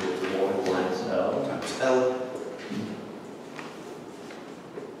equal to 4 times L. times L.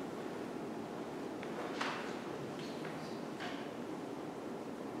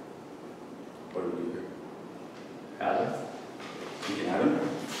 What do we do here? Add them. We can add them.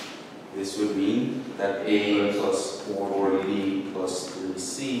 This would mean that a plus 4b plus 3c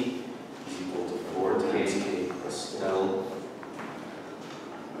is equal to 4 times k plus L.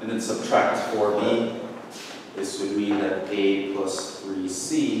 And then subtract 4b. This would mean that a plus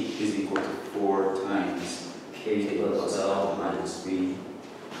 3c is equal to 4 times K plus plus L L minus b,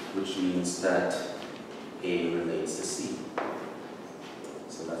 which means that a relates to c.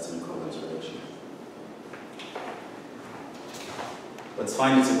 So that's an equivalence relation. Let's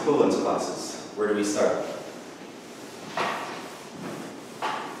find its equivalence classes. Where do we start?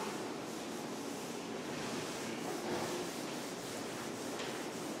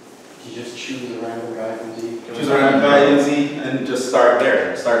 You just choose a random guy from Z. Choose a random guy in Z and just start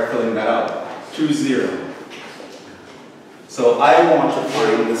there. Start filling that out. Choose 0. So I want to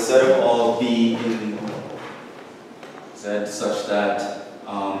find the set of all B in Z such that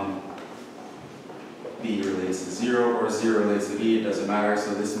B relates to 0 or 0 relates to B. It doesn't matter.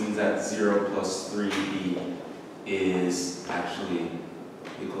 So this means that 0 plus 3B is actually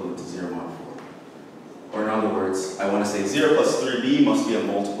equivalent to 0 mod 4. Or in other words, I want to say 0 plus 3B must be a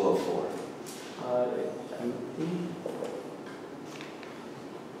multiple of 4.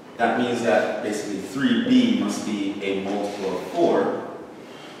 That means that basically 3B must be a multiple of 4.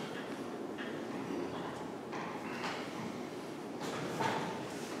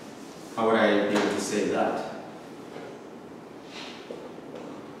 How would I be able to say that?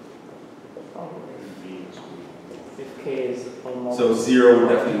 If K is almost. So 0 would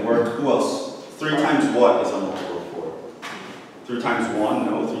definitely work. Who else? 3 times what is a multiple of 4? 3 times 1?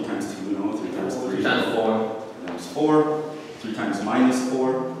 No. 3 times 2? No. 3 times 3? 3 times 4. 3 times 4. 3 times minus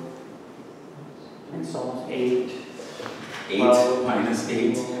 4? It's almost 8. 8 minus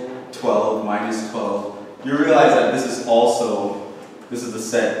 8. 12 minus 12. You realize that this is also, this is the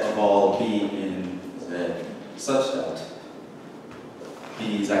set of all B in Z such that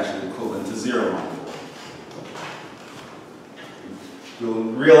B is actually equivalent to 0 mod 4. You'll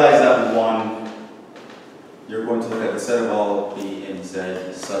realize that 1, you're going to look at the set of all B in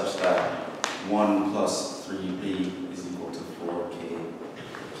Z such that 1 plus 3B is equal to 4k,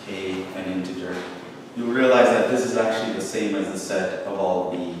 k an integer. You'll realize that this is actually the same as the set of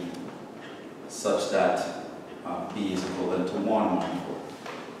all B such that B is equivalent to 1 mod 4.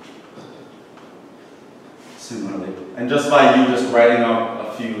 Similarly, and just by you just writing out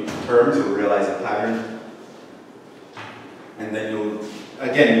a few terms, you'll realize a pattern. And then you'll,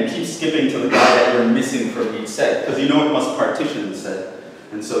 again, you keep skipping to the guy that you're missing from each set, because you know it must partition the set.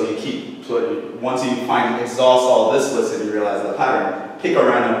 And so you keep, once you exhaust all this list and you realize the pattern, pick a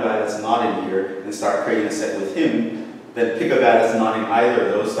random guy that's not in here and start creating a set with him. Then pick a guy that's not in either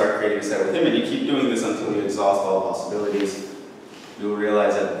of those, start creating a set with him, and you keep doing this until you exhaust all possibilities. You'll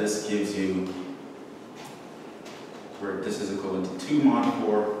realize that this gives you, where this is equivalent to 2 mod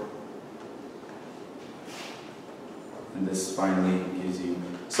 4. And this finally gives you,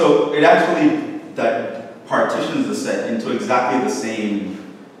 so it actually that partitions the set into exactly the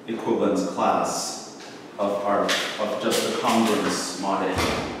same equivalence class of just the congruence mod n.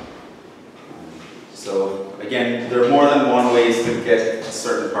 So again, there are more than one ways to get a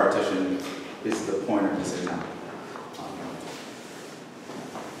certain partition is the point of this example.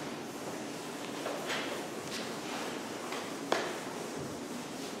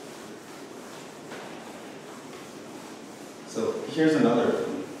 So here's another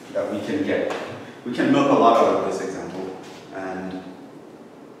thing that we can get. We can milk a lot out of this example. And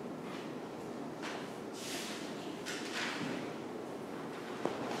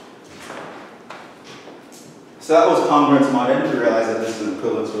so that was congruence mod n. We realize that this is an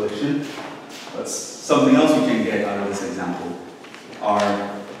equivalence relation. But something else we can get out of this example are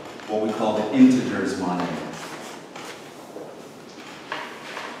what we call the integers mod n,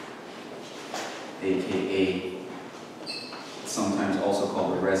 aka sometimes also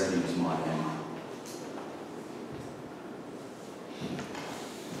called the residues mod n.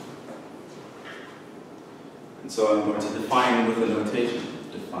 And so I'm going to define with a notation,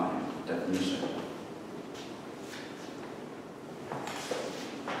 definition.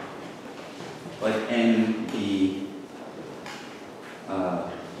 Let n be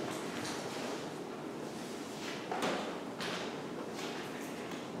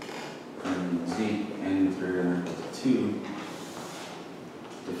 2,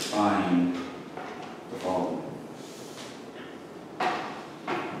 define the following.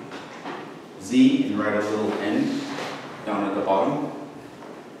 Z, and write a little n down at the bottom,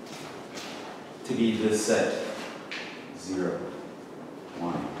 to be this set 0,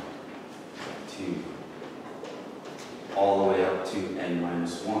 1, 2, all the way up to n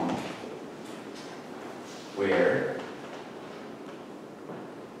minus 1, where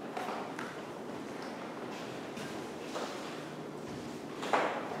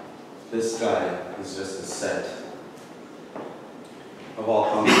this guy is just a set of all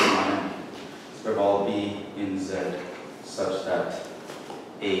counts on n, of all b in z, such that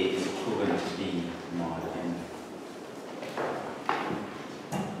A is equivalent to B mod n.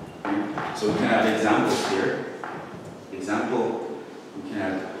 So we can have examples here. Example, we can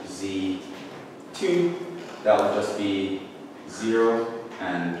have Z2, that will just be 0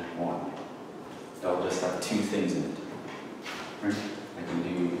 and 1. That will just have 2 things in it. Right? I can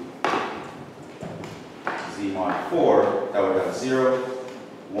do Z mod 4, that would have 0,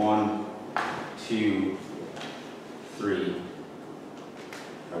 1, 2, 3.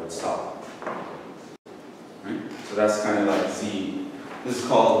 I would stop. Right? So that's kind of like Z. This is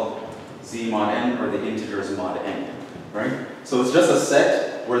called Z mod n, or the integers mod n. Right? So it's just a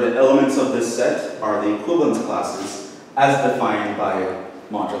set where the elements of this set are the equivalence classes as defined by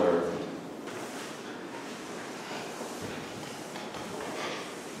modular arithmetic.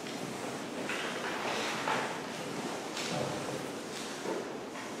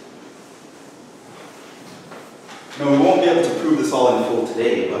 Now, we won't be able to prove this all in full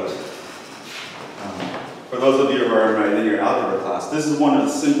today, but for those of you who are in my linear algebra class, this is one of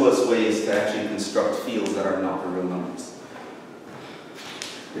the simplest ways to actually construct fields that are not the real numbers.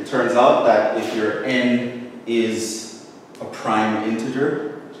 It turns out that if your n is a prime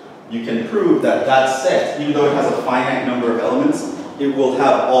integer, you can prove that that set, even though it has a finite number of elements, it will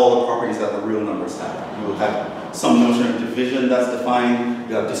have all the properties that the real numbers have. You will have some notion of division that's defined,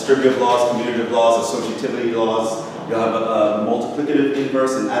 you have distributive laws, commutative laws, associativity laws, you have a multiplicative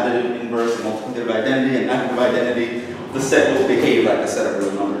inverse, and additive inverse, and multiplicative identity, and additive identity. The set will behave like a set of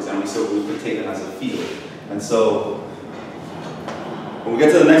real numbers, and so we could take them as a field. And so, when we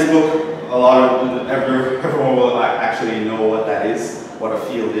get to the next book, everyone will actually know what that is, what a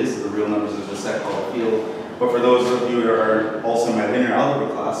field is. The real numbers is a set called a field. But for those of you who are also in my linear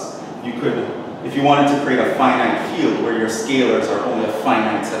algebra class, you could, if you wanted to create a finite field where your scalars are only a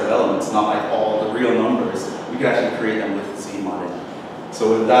finite set of elements, not like all the real numbers, we could actually create them with Z mod n.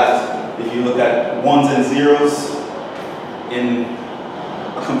 So with that, if you look at 1s and 0s in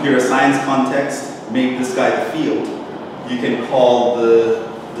a computer science context, make this guy the field, you can call the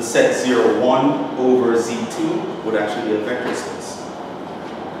set 0, 1 over Z2 would actually be a vector space.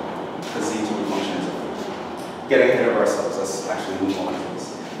 Because Z2 functions. Get ahead of ourselves, let's actually move on to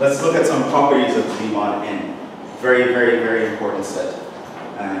this. Let's look at some properties of Z mod n. Very, very, very important set.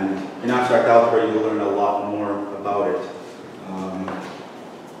 And in abstract algebra, you'll learn a lot more about it.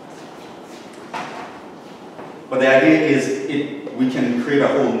 But the idea is we can create a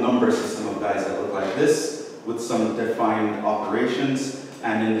whole number system of guys that look like this with some defined operations.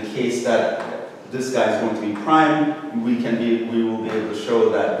 And in the case that this guy is going to be prime, we will be able to show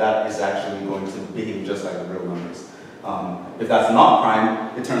that that is actually going to behave just like the real numbers. If that's not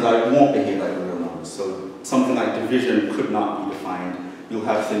prime, it turns out it won't behave like the real numbers. So something like division could not be defined. You'll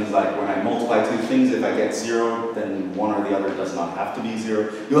have things like when I multiply two things, if I get 0, then one or the other does not have to be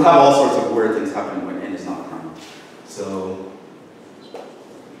 0. You'll have all sorts of weird things happening when n is not prime. So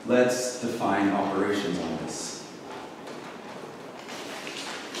let's define operations on this.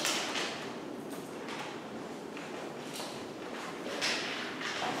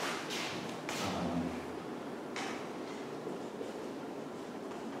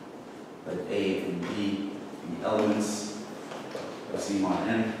 Let A and B be elements of Z mod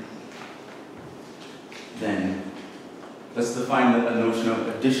n. Then let's define a notion of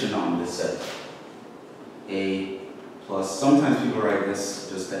addition on this set. A plus, sometimes people write this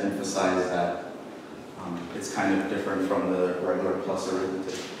just to emphasize that it's kind of different from the regular plus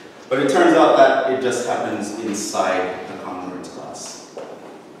arithmetic. But it turns out that it just happens inside the common roots class.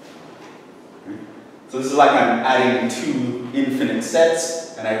 Okay? So this is like I'm adding two infinite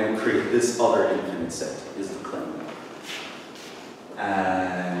sets, and I will create this other infinite set, is the claim.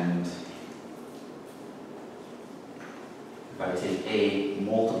 And if I take A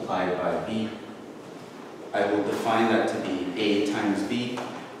multiplied by B, I will define that to be A times B,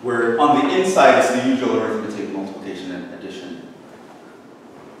 where on the inside it's the usual arithmetic multiplication and addition.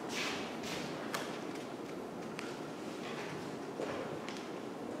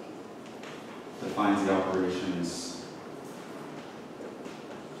 Defines the operations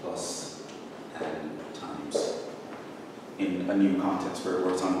in a new context where it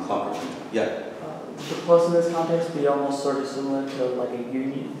works on clock or something. Yeah. The plus in this context be almost sort of similar to like a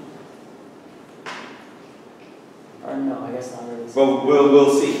union? Or no, I guess not really. Well,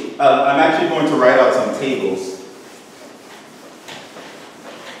 we'll see. I'm actually going to write out some tables.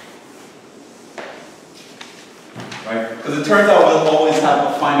 Right? Because it turns out we'll always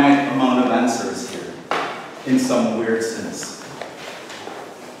have a finite amount of answers here, in some weird sense.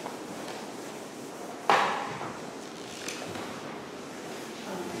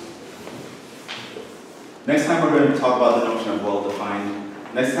 Next time we're going to talk about the notion of well-defined.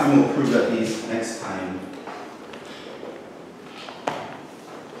 Next time we'll prove that these,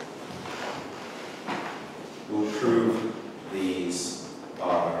 we'll prove these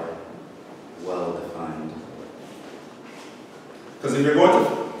are well-defined. Because if you're going to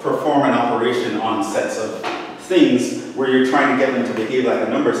perform an operation on sets of things where you're trying to get them to behave like a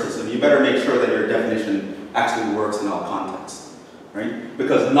number system, you better make sure that your definition actually works in all contexts, right?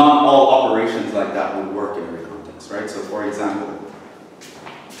 Because not all operations like that would work in every context, right? So for example,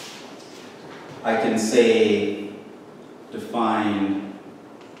 I can say define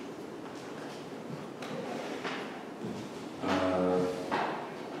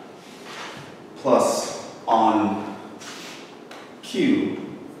plus on Q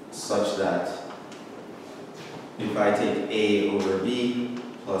such that if I take A over B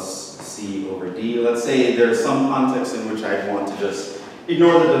plus C over D, let's say there's some context in which I want to just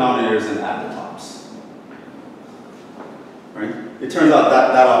ignore the denominators and add the tops. Right? It turns out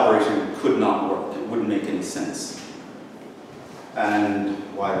that that operation could not work. It wouldn't make any sense. And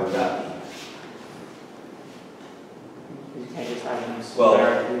why would that be? You can't just add them Well,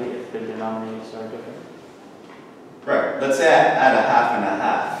 directly if the denominators are different. Right. Let's say I add a half and a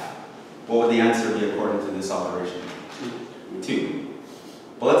half. What would the answer be according to this operation? 2.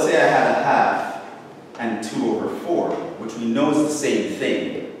 But let's say I had a half and 2 over 4, which we know is the same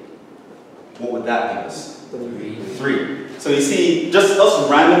thing. What would that give us? 3. So you see, just us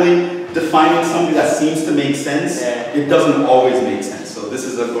randomly defining something that seems to make sense, it doesn't always make sense. So this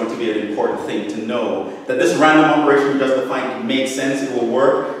is going to be an important thing to know, that this random operation we just defined, it makes sense, it will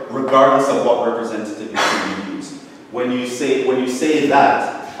work, regardless of what representative you use. When you say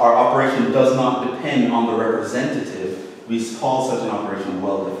that our operation does not depend on the representative, we call such an operation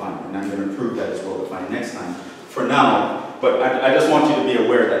well-defined. And I'm going to prove that it's well-defined next time. For now, but I just want you to be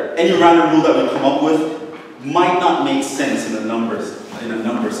aware that any random rule that we come up with might not make sense in a number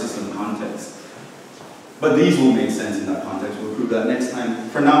system context. But these will make sense in that context. We'll prove that next time.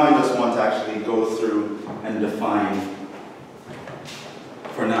 For now, I just want to actually go through and define,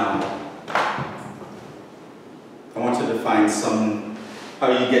 for now, I want to define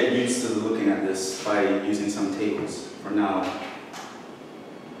how you get used to looking at this by using some tables. For now,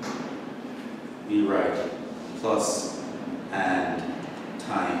 we write plus and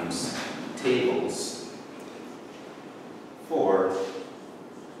times tables for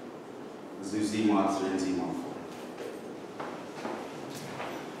Z mod 3 and Z mod 4.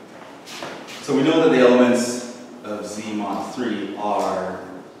 So we know that the elements of Z mod 3 are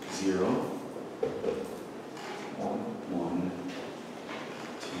 0, 1,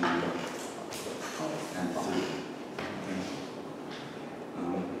 2, and 3. Okay.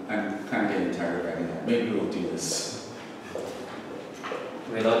 I'm kind of getting tired of writing that. Maybe we'll do this.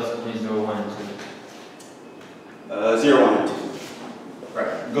 Wait, that's only 0, 1, and 2. 0, 1, and 2. Right,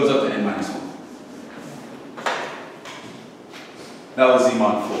 it goes up to n minus 1. That was Z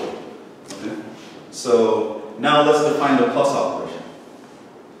mod 4. Okay. So now let's define the plus operation.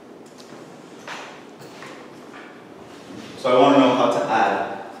 So I want to know how to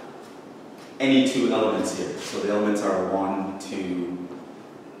add any two elements here. So the elements are 1, 2,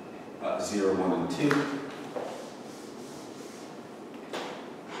 0, 1, and 2.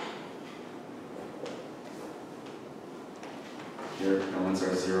 Here, elements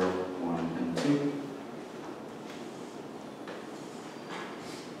are 0, 1, and 2.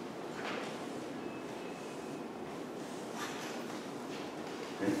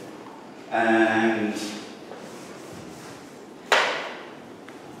 Okay. And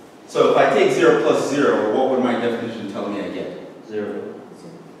so if I take 0 plus 0, what would my definition tell me I get? 0.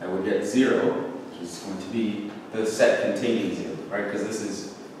 I would get 0, which is going to be the set containing 0, right? Because this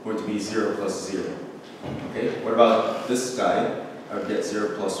is going to be 0 plus 0. Okay, what about this guy? I would get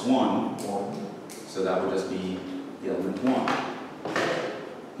 0 plus 1, so that would just be the element 1.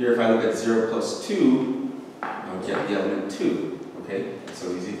 Here, if I look at 0 plus 2, I would get the element 2. Okay, so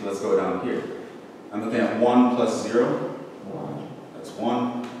easy. Let's go down here. I'm looking at 1 plus 0. 1. That's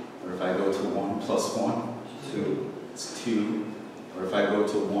 1. Or if I go to 1 plus 1, 2. It's 2. Or if I go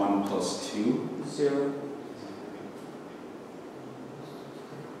to 1 plus 2, 0.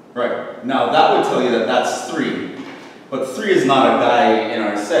 now that would tell you that that's 3. But 3 is not a guy in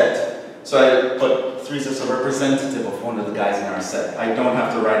our set. But 3 is just a representative of one of the guys in our set. I don't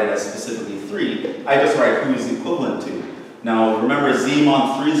have to write it as specifically 3. I just write who is equivalent to. Now remember, Z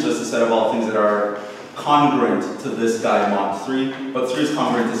mod 3 is just a set of all things that are congruent to this guy mod 3. But 3 is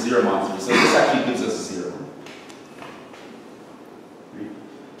congruent to 0 mod 3. So this actually gives us 0.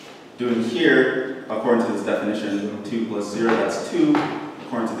 Doing here, according to this definition, 2 plus 0, that's 2.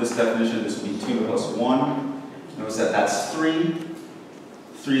 According to this definition, this would be 2 plus 1. Notice that that's 3.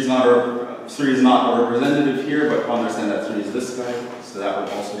 3 is not a representative here, but understand that 3 is this guy, so that would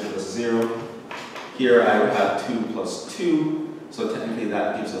also give us 0. Here I would have 2 plus 2, so technically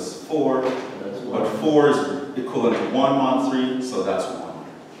that gives us 4. But 4 is equivalent to 1 mod 3, so that's 1.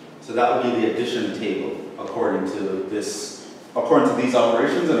 So that would be the addition table according to these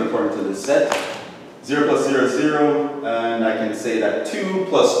operations and according to this set. 0 plus 0 is 0, and I can say that 2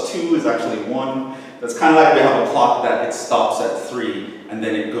 plus 2 is actually 1. That's kind of like we have a clock that it stops at 3 and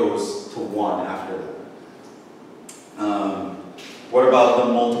then it goes to 1 after that. What about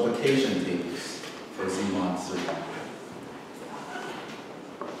the multiplication tables for Z mod 3?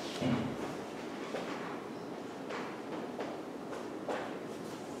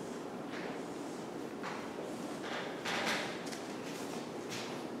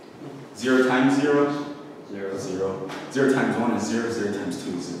 Zero times 0? 0. 0. 0 times 1 is 0. 0 times 2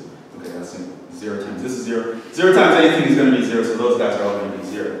 is 0. Okay, that's it. 0 times this is 0. 0 times anything is going to be 0, so those guys are all going to be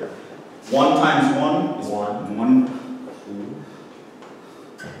 0. 1 times 1 is 1. 1.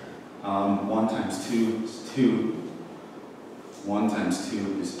 1 times 2 is 2. 1 times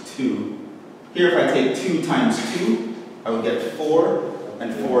 2 is 2. Here, if I take 2 times 2, I would get 4,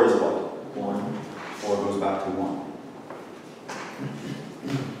 and 4 is what? 1. 4 goes back to 1.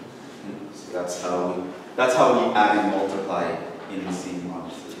 So that's how we add and multiply in Z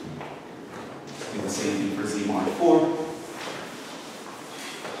mod 3. Do the same thing for Z mod 4.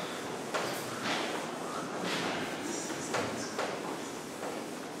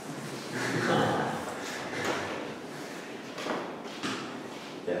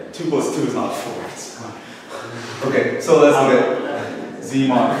 Yeah, 2 plus 2 is not 4. It's fine. Okay, so let's look at Z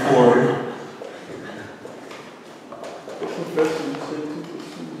mod 4.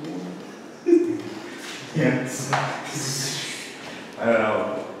 Yes. I don't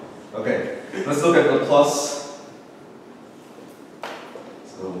know. Okay, let's look at the plus.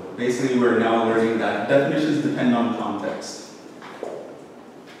 So basically we're now learning that definitions depend on context.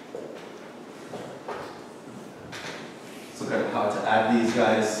 Let's look at how to add these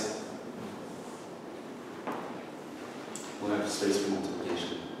guys. We'll have space for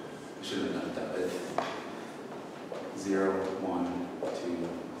multiplication. We should have done it that way. 0, 1, 2,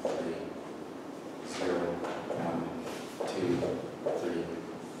 3. 0, 1, 2, 3.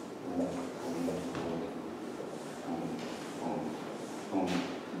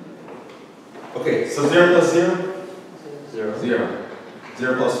 Okay, so 0 plus 0? 0. 0.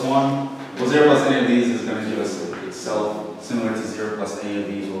 0 plus 1. Well, 0 plus any of these is going to give us itself. Similar to 0 plus any of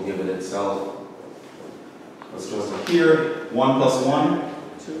these will give it itself. Let's go to here. 1 plus 1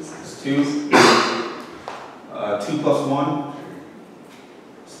 is 2. 2 plus 1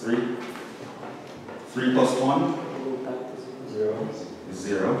 is 3. 3 plus 1 is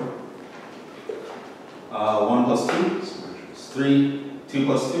 0. 1 plus 2 is 3. 2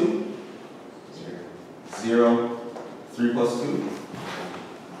 plus 2 0. 3 plus 2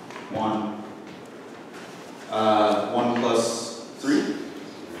 1. 1 plus 3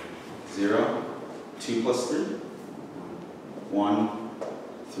 0. 2 plus 3 1.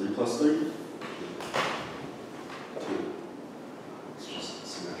 3 plus 3 2. It's just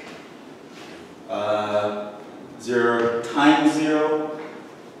symmetry. 0 times 0,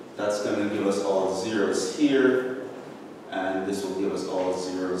 that's going to give us all zeros here, and this will give us all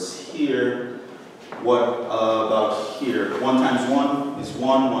zeros here. What about here? 1 times 1 is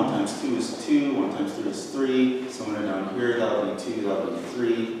 1, 1 times 2 is 2, 1 times 3 is 3, somewhere down here, that'll be 2, that'll be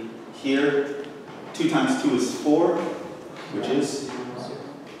 3. Here, 2 times 2 is 4, which is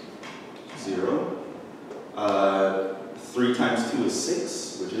 0. 3 times 2 is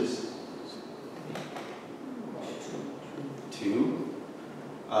 6, which is 2.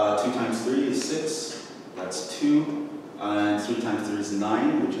 2 times 3 is 6, that's 2. And 3 times 3 is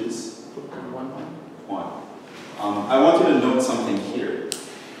 9, which is 1. I want you to note something here.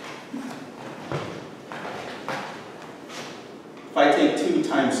 If I take 2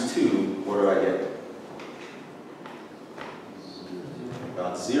 times 2, what do I get?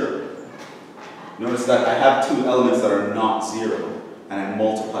 About 0. Notice that I have 2 elements that are not 0, and I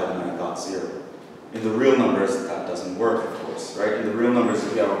multiply them and I got 0. In the real numbers, that doesn't work, of course. course, right? In the real numbers,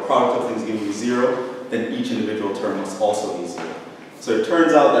 if you have a product of things giving you 0, then each individual term must also be 0. So it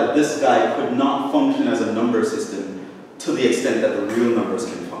turns out that this guy could not function as a number system to the extent that the real numbers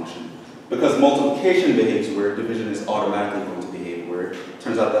can function. Because multiplication behaves where division is automatically going to behave, where it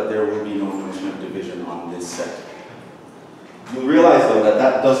turns out that there will be no notion of division on this set. You'll realize though that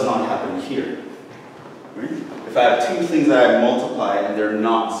that does not happen here. Right? If I have two things that I multiply and they're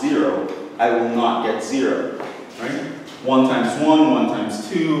not 0, I will not get 0. Right? 1 times 1, 1 times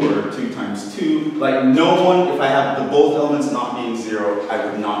 2, or 2 times 2. Like no one, if I have the both elements not being 0, I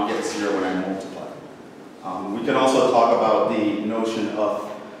would not get 0 when I multiply. We can also talk about the notion of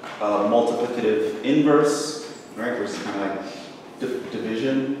multiplicative inverse, right? Which is kind of like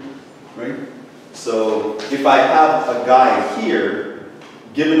division, right? So if I have a guy here,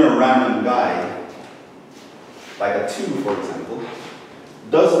 given a random guy, like a 2 for example,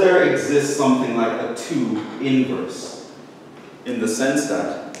 does there exist something like a 2 inverse? In the sense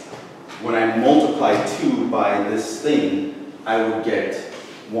that when I multiply 2 by this thing, I would get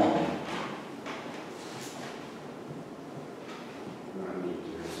 1.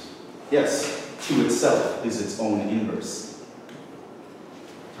 Yes, 2 itself is its own inverse.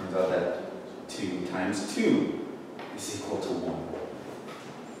 Turns out that 2 times 2 is equal to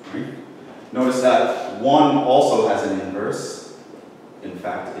 1. Right? Notice that 1 also has an inverse. In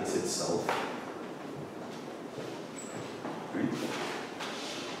fact, it's itself. Right?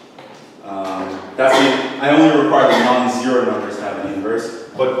 I only require the non-zero numbers to have an inverse,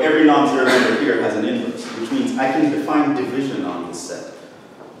 but every non-zero number here has an inverse, which means I can define division on this set.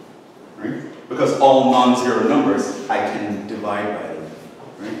 Right? Because all non-zero numbers, I can divide by them.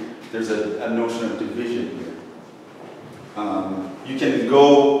 Right? There's a notion of division here. You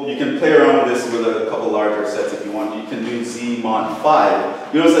can play around with this with a couple larger sets if you want. You can do Z mod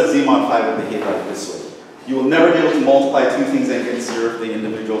 5. You notice that Z mod 5 will behave like this way. You will never be able to multiply two things and get 0 if the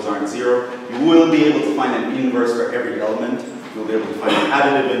individuals aren't 0. You will be able to find an inverse for every element. You'll be able to find an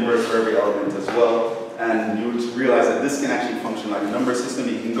additive inverse for every element as well. And you would realize that this can actually function like a number system.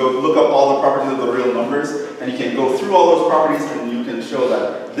 You can go look up all the properties of the real numbers, and you can go through all those properties, and you can show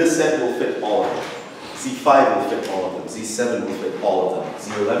that this set will fit all of them. Z5 will fit all of them. Z7 will fit all of them.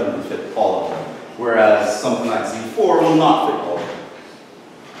 Z11 will fit all of them. Whereas something like Z4 will not fit all of them.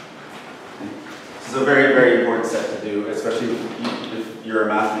 This is a very, very important set to do, especially if you're a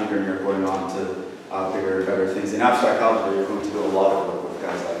math major and you're going on to bigger and better things. In abstract algebra, you're going to do a lot of work with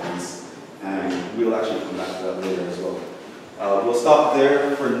guys like these. And we'll actually come back to that later as well. We'll stop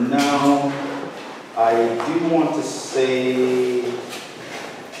there for now. I do want to say,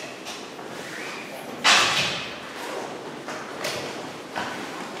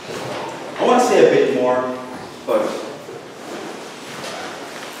 I want to say a bit more, but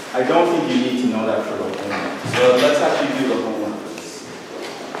I don't think you need to know that for the homework. So let's actually do the homework for this.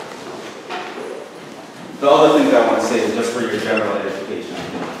 The other things I want to say is just for your general education.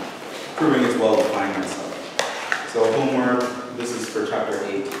 Proving it's well defined and stuff. So homework, this is for chapter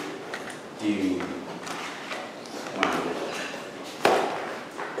 8. Do you want to do it?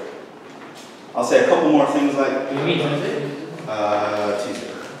 I'll say a couple more things like. You mean Tuesday? Tuesday.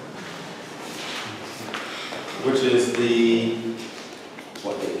 Which is the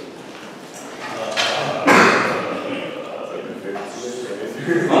what date?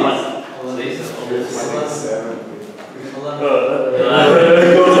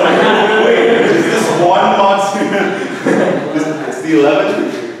 Is this 1 month? It's the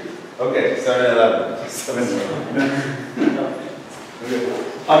 11th? Okay, 7/11. 7/11.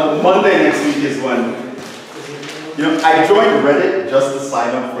 On Monday next week is when, I joined Reddit just to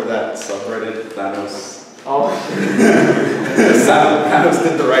sign up for that subreddit, Thanos. Oh. Thanos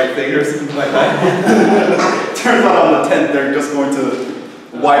did the right thing or something like that. Turns out on the 10th they're just going to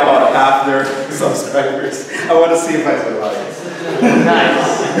wipe out half their subscribers. I want to see if I survive.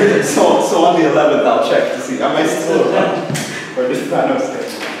 Nice. So on the 11th I'll check to see, am I still around? Or did Thanos stay?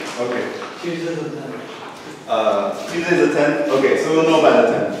 Okay. Tuesday the 10th. Tuesday the 10th? Okay, so we'll know by the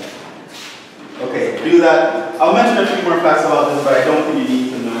 10th. Okay, do that. I'll mention a few more facts about this, but I don't think you need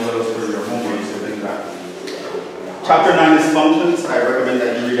to know those for your homework, so think back. Chapter 9 is functions. I recommend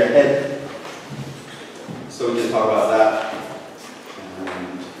that you read ahead, so we can talk about that.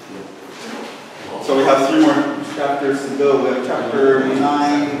 So we have 3 more chapters to go. We have chapter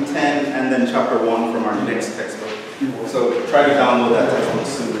 9, 10, and then chapter 1 from our next textbook. So try to download that textbook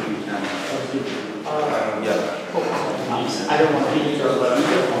soon if you can. Yeah. I don't want to be sure, but I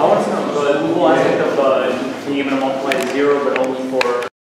want to know the whole aspect of being able to multiply to 0, but only for